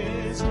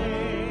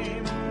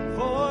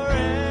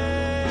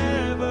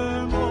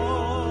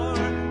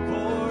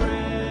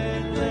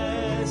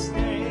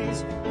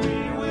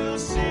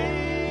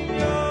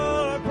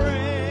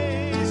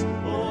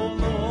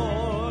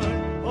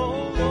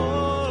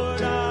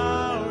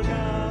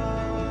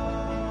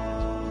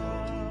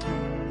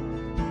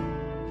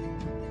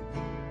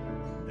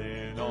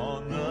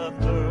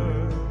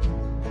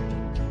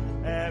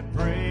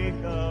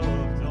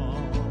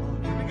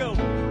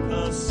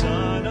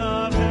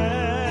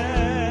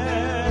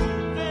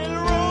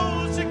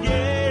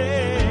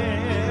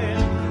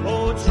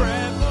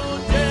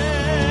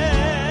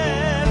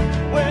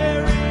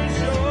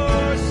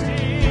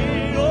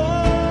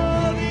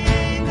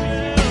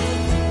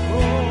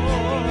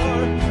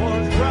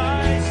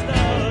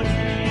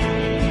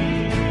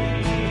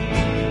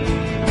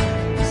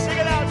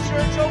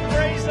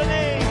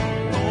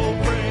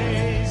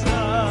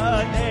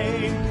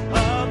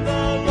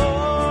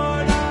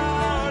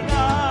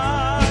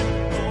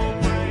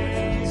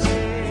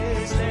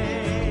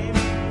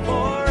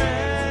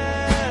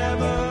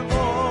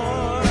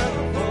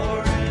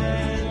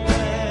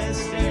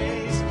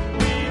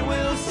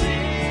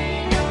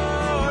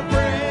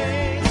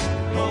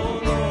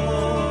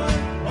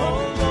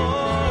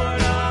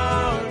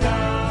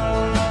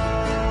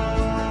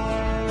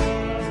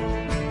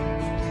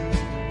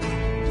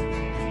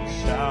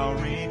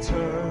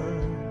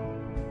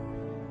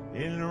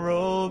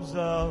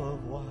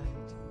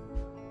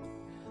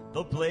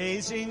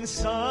blazing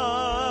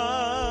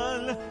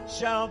sun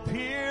shall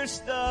pierce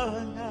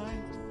the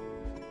night,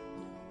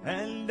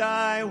 and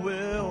I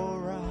will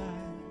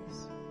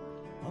rise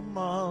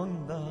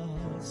among the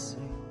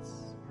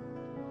saints,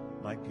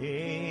 my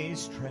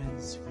gaze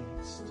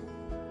transfixed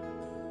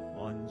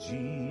on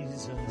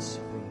Jesus'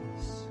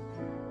 face.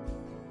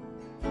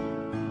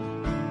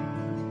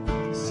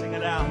 Sing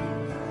it out.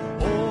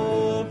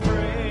 Oh,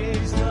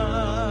 praise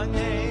the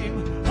name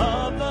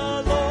of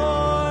the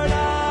Lord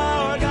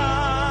our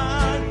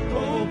God.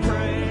 Oh,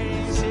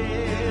 praise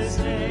His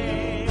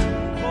name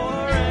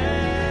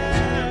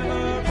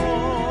forevermore.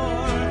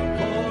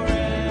 For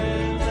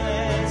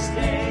endless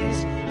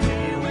days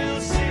we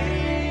will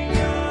sing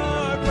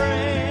your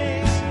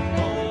praise.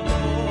 Oh,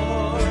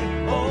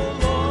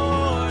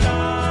 Lord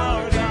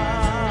our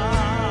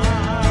God.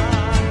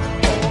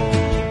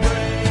 Oh,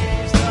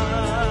 praise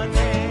the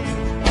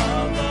name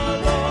of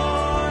the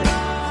Lord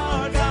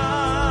our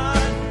God.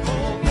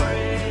 Oh,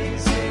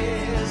 praise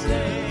His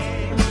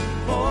name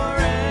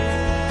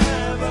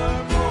forevermore.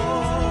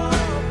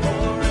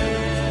 For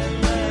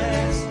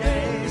endless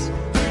days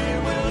we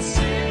will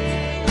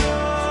sing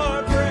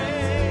your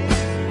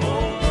praise.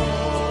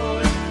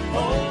 Oh,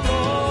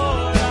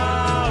 Lord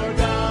our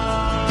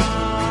God.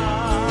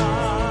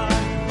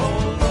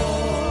 Oh,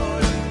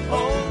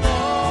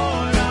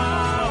 Lord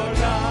our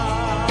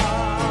God.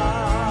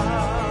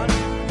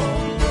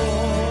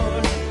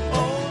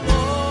 Oh,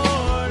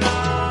 Lord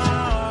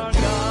our God.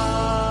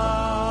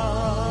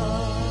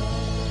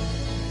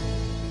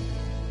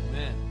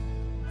 Amen.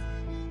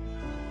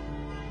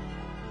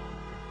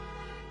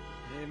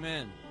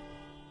 Amen.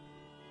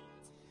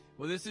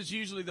 Well, this is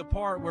usually the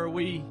part where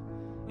we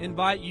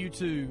invite you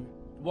to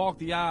walk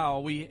the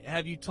aisle. We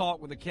have you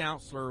talk with a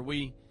counselor.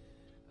 We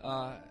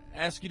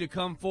ask you to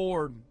come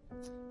forward.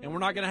 And we're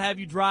not going to have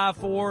you drive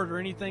forward or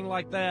anything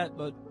like that.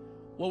 But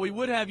what we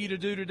would have you to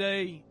do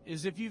today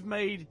is, if you've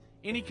made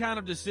any kind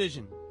of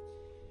decision,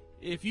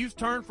 if you've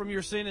turned from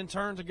your sin and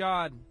turned to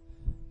God,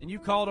 and you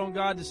called on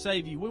God to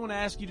save you, we want to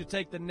ask you to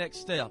take the next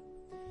step.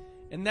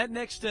 And that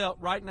next step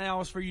right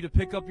now is for you to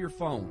pick up your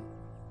phone.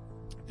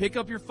 Pick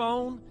up your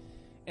phone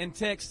and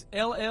text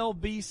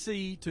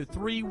LLBC to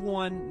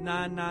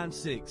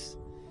 31996.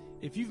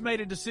 If you've made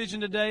a decision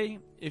today,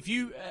 if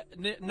you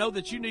know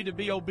that you need to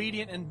be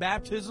obedient in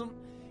baptism,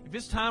 if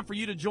it's time for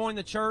you to join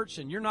the church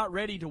and you're not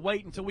ready to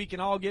wait until we can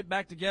all get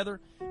back together,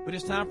 but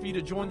it's time for you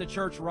to join the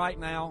church right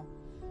now,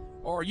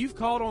 or you've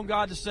called on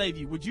God to save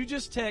you, would you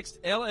just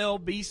text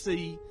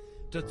LLBC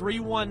to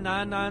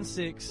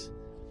 31996,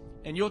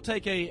 and you'll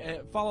take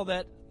follow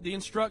the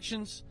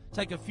instructions,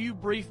 take a few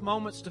brief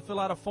moments to fill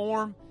out a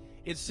form.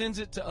 It sends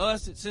it to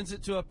us, it sends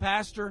it to a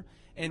pastor,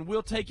 and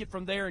we'll take it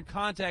from there and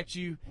contact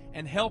you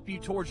and help you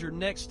towards your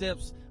next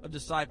steps of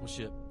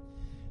discipleship.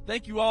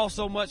 Thank you all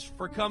so much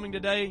for coming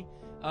today.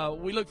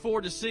 We look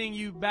forward to seeing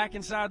you back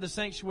inside the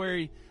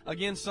sanctuary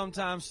again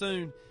sometime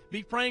soon.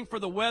 Be praying for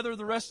the weather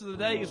the rest of the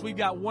day, as we've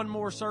got one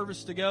more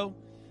service to go.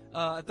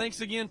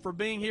 Thanks again for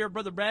being here.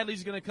 Brother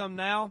Bradley's going to come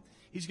now.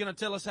 He's going to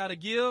tell us how to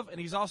give, and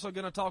he's also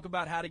going to talk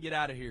about how to get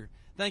out of here.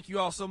 Thank you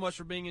all so much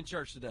for being in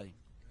church today.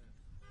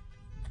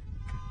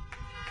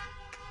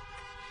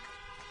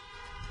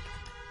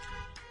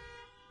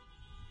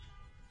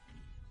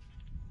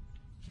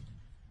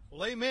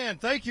 Well, amen.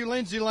 Thank you,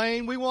 Lindsay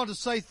Lane. We want to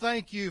say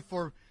thank you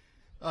for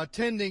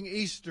attending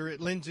Easter at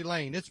Lindsay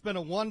Lane. It's been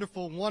a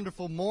wonderful,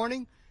 wonderful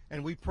morning,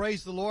 and we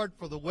praise the Lord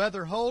for the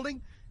weather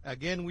holding.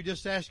 Again, we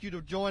just ask you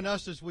to join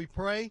us as we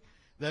pray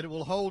that it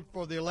will hold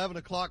for the 11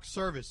 o'clock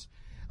service.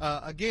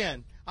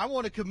 Again, I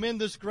want to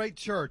commend this great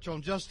church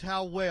on just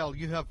how well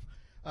you have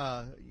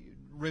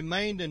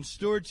remained in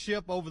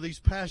stewardship over these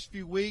past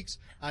few weeks.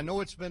 I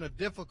know it's been a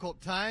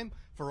difficult time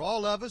for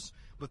all of us,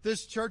 but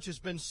this church has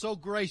been so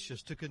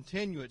gracious to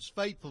continue its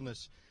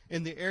faithfulness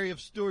in the area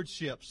of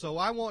stewardship. So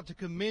I want to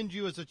commend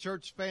you as a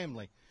church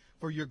family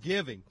for your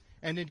giving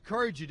and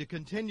encourage you to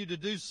continue to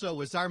do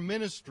so as our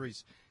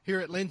ministries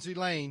here at Lindsay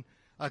Lane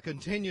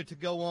continue to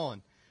go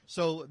on.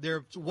 So there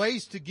are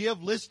ways to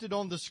give listed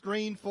on the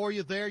screen for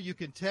you there. You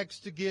can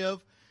text to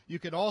give. You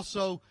can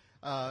also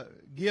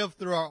give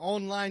through our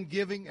online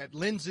giving at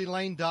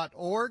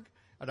lindsaylane.org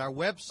at our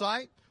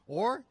website.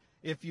 Or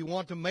if you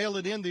want to mail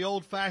it in the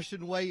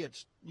old-fashioned way,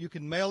 you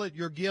can mail it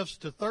your gifts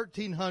to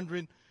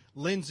 1300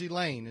 Lindsay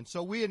Lane. And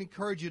so we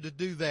encourage you to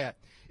do that.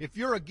 If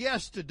you're a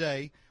guest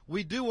today,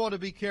 we do want to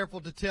be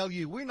careful to tell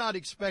you we're not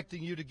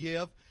expecting you to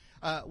give.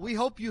 We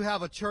hope you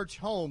have a church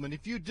home, and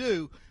if you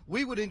do,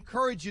 we would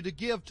encourage you to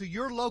give to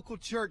your local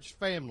church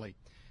family.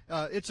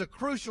 It's a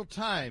crucial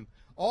time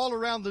all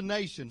around the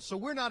nation, so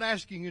we're not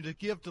asking you to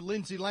give to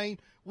Lindsay Lane.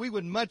 We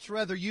would much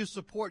rather you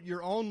support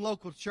your own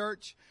local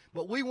church,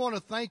 but we want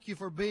to thank you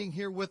for being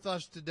here with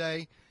us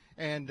today,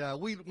 and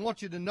we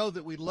want you to know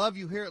that we love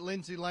you here at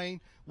Lindsay Lane.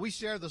 We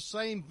share the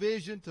same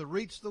vision to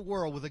reach the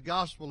world with the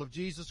gospel of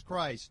Jesus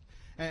Christ,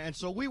 and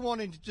so we want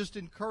to just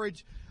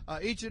encourage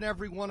each and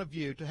every one of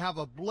you to have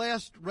a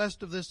blessed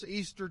rest of this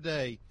Easter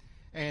day,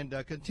 and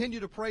continue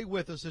to pray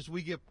with us as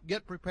we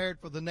get prepared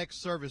for the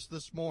next service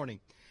this morning.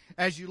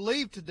 As you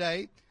leave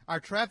today, our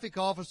traffic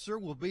officer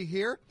will be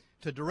here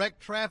to direct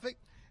traffic,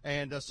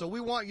 and so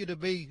we want you to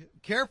be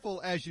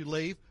careful as you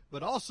leave,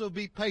 but also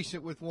be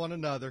patient with one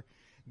another.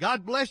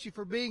 God bless you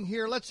for being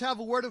here. Let's have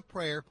a word of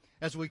prayer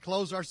as we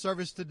close our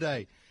service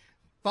today.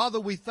 Father,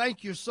 we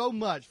thank you so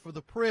much for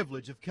the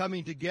privilege of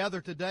coming together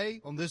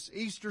today on this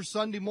Easter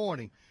Sunday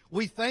morning.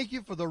 We thank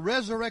you for the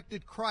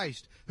resurrected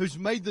Christ who's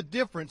made the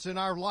difference in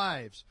our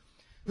lives,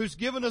 who's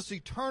given us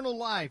eternal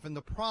life and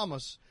the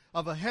promise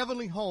of a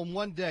heavenly home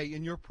one day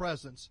in your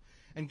presence.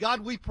 And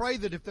God, we pray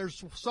that if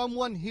there's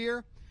someone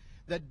here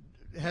that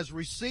has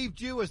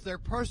received you as their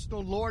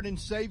personal Lord and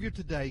Savior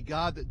today,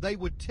 God, that they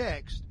would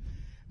text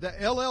the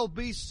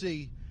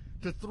LLBC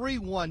to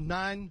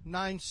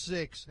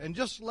 31996 and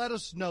just let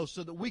us know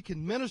so that we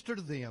can minister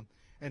to them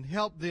and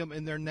help them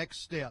in their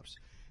next steps.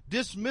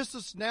 Dismiss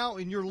us now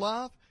in your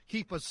love.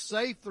 Keep us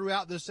safe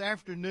throughout this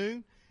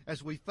afternoon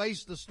as we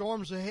face the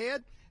storms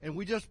ahead. And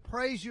we just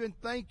praise you and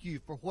thank you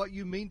for what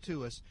you mean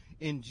to us.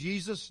 In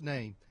Jesus'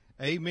 name,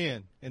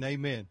 amen and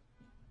amen.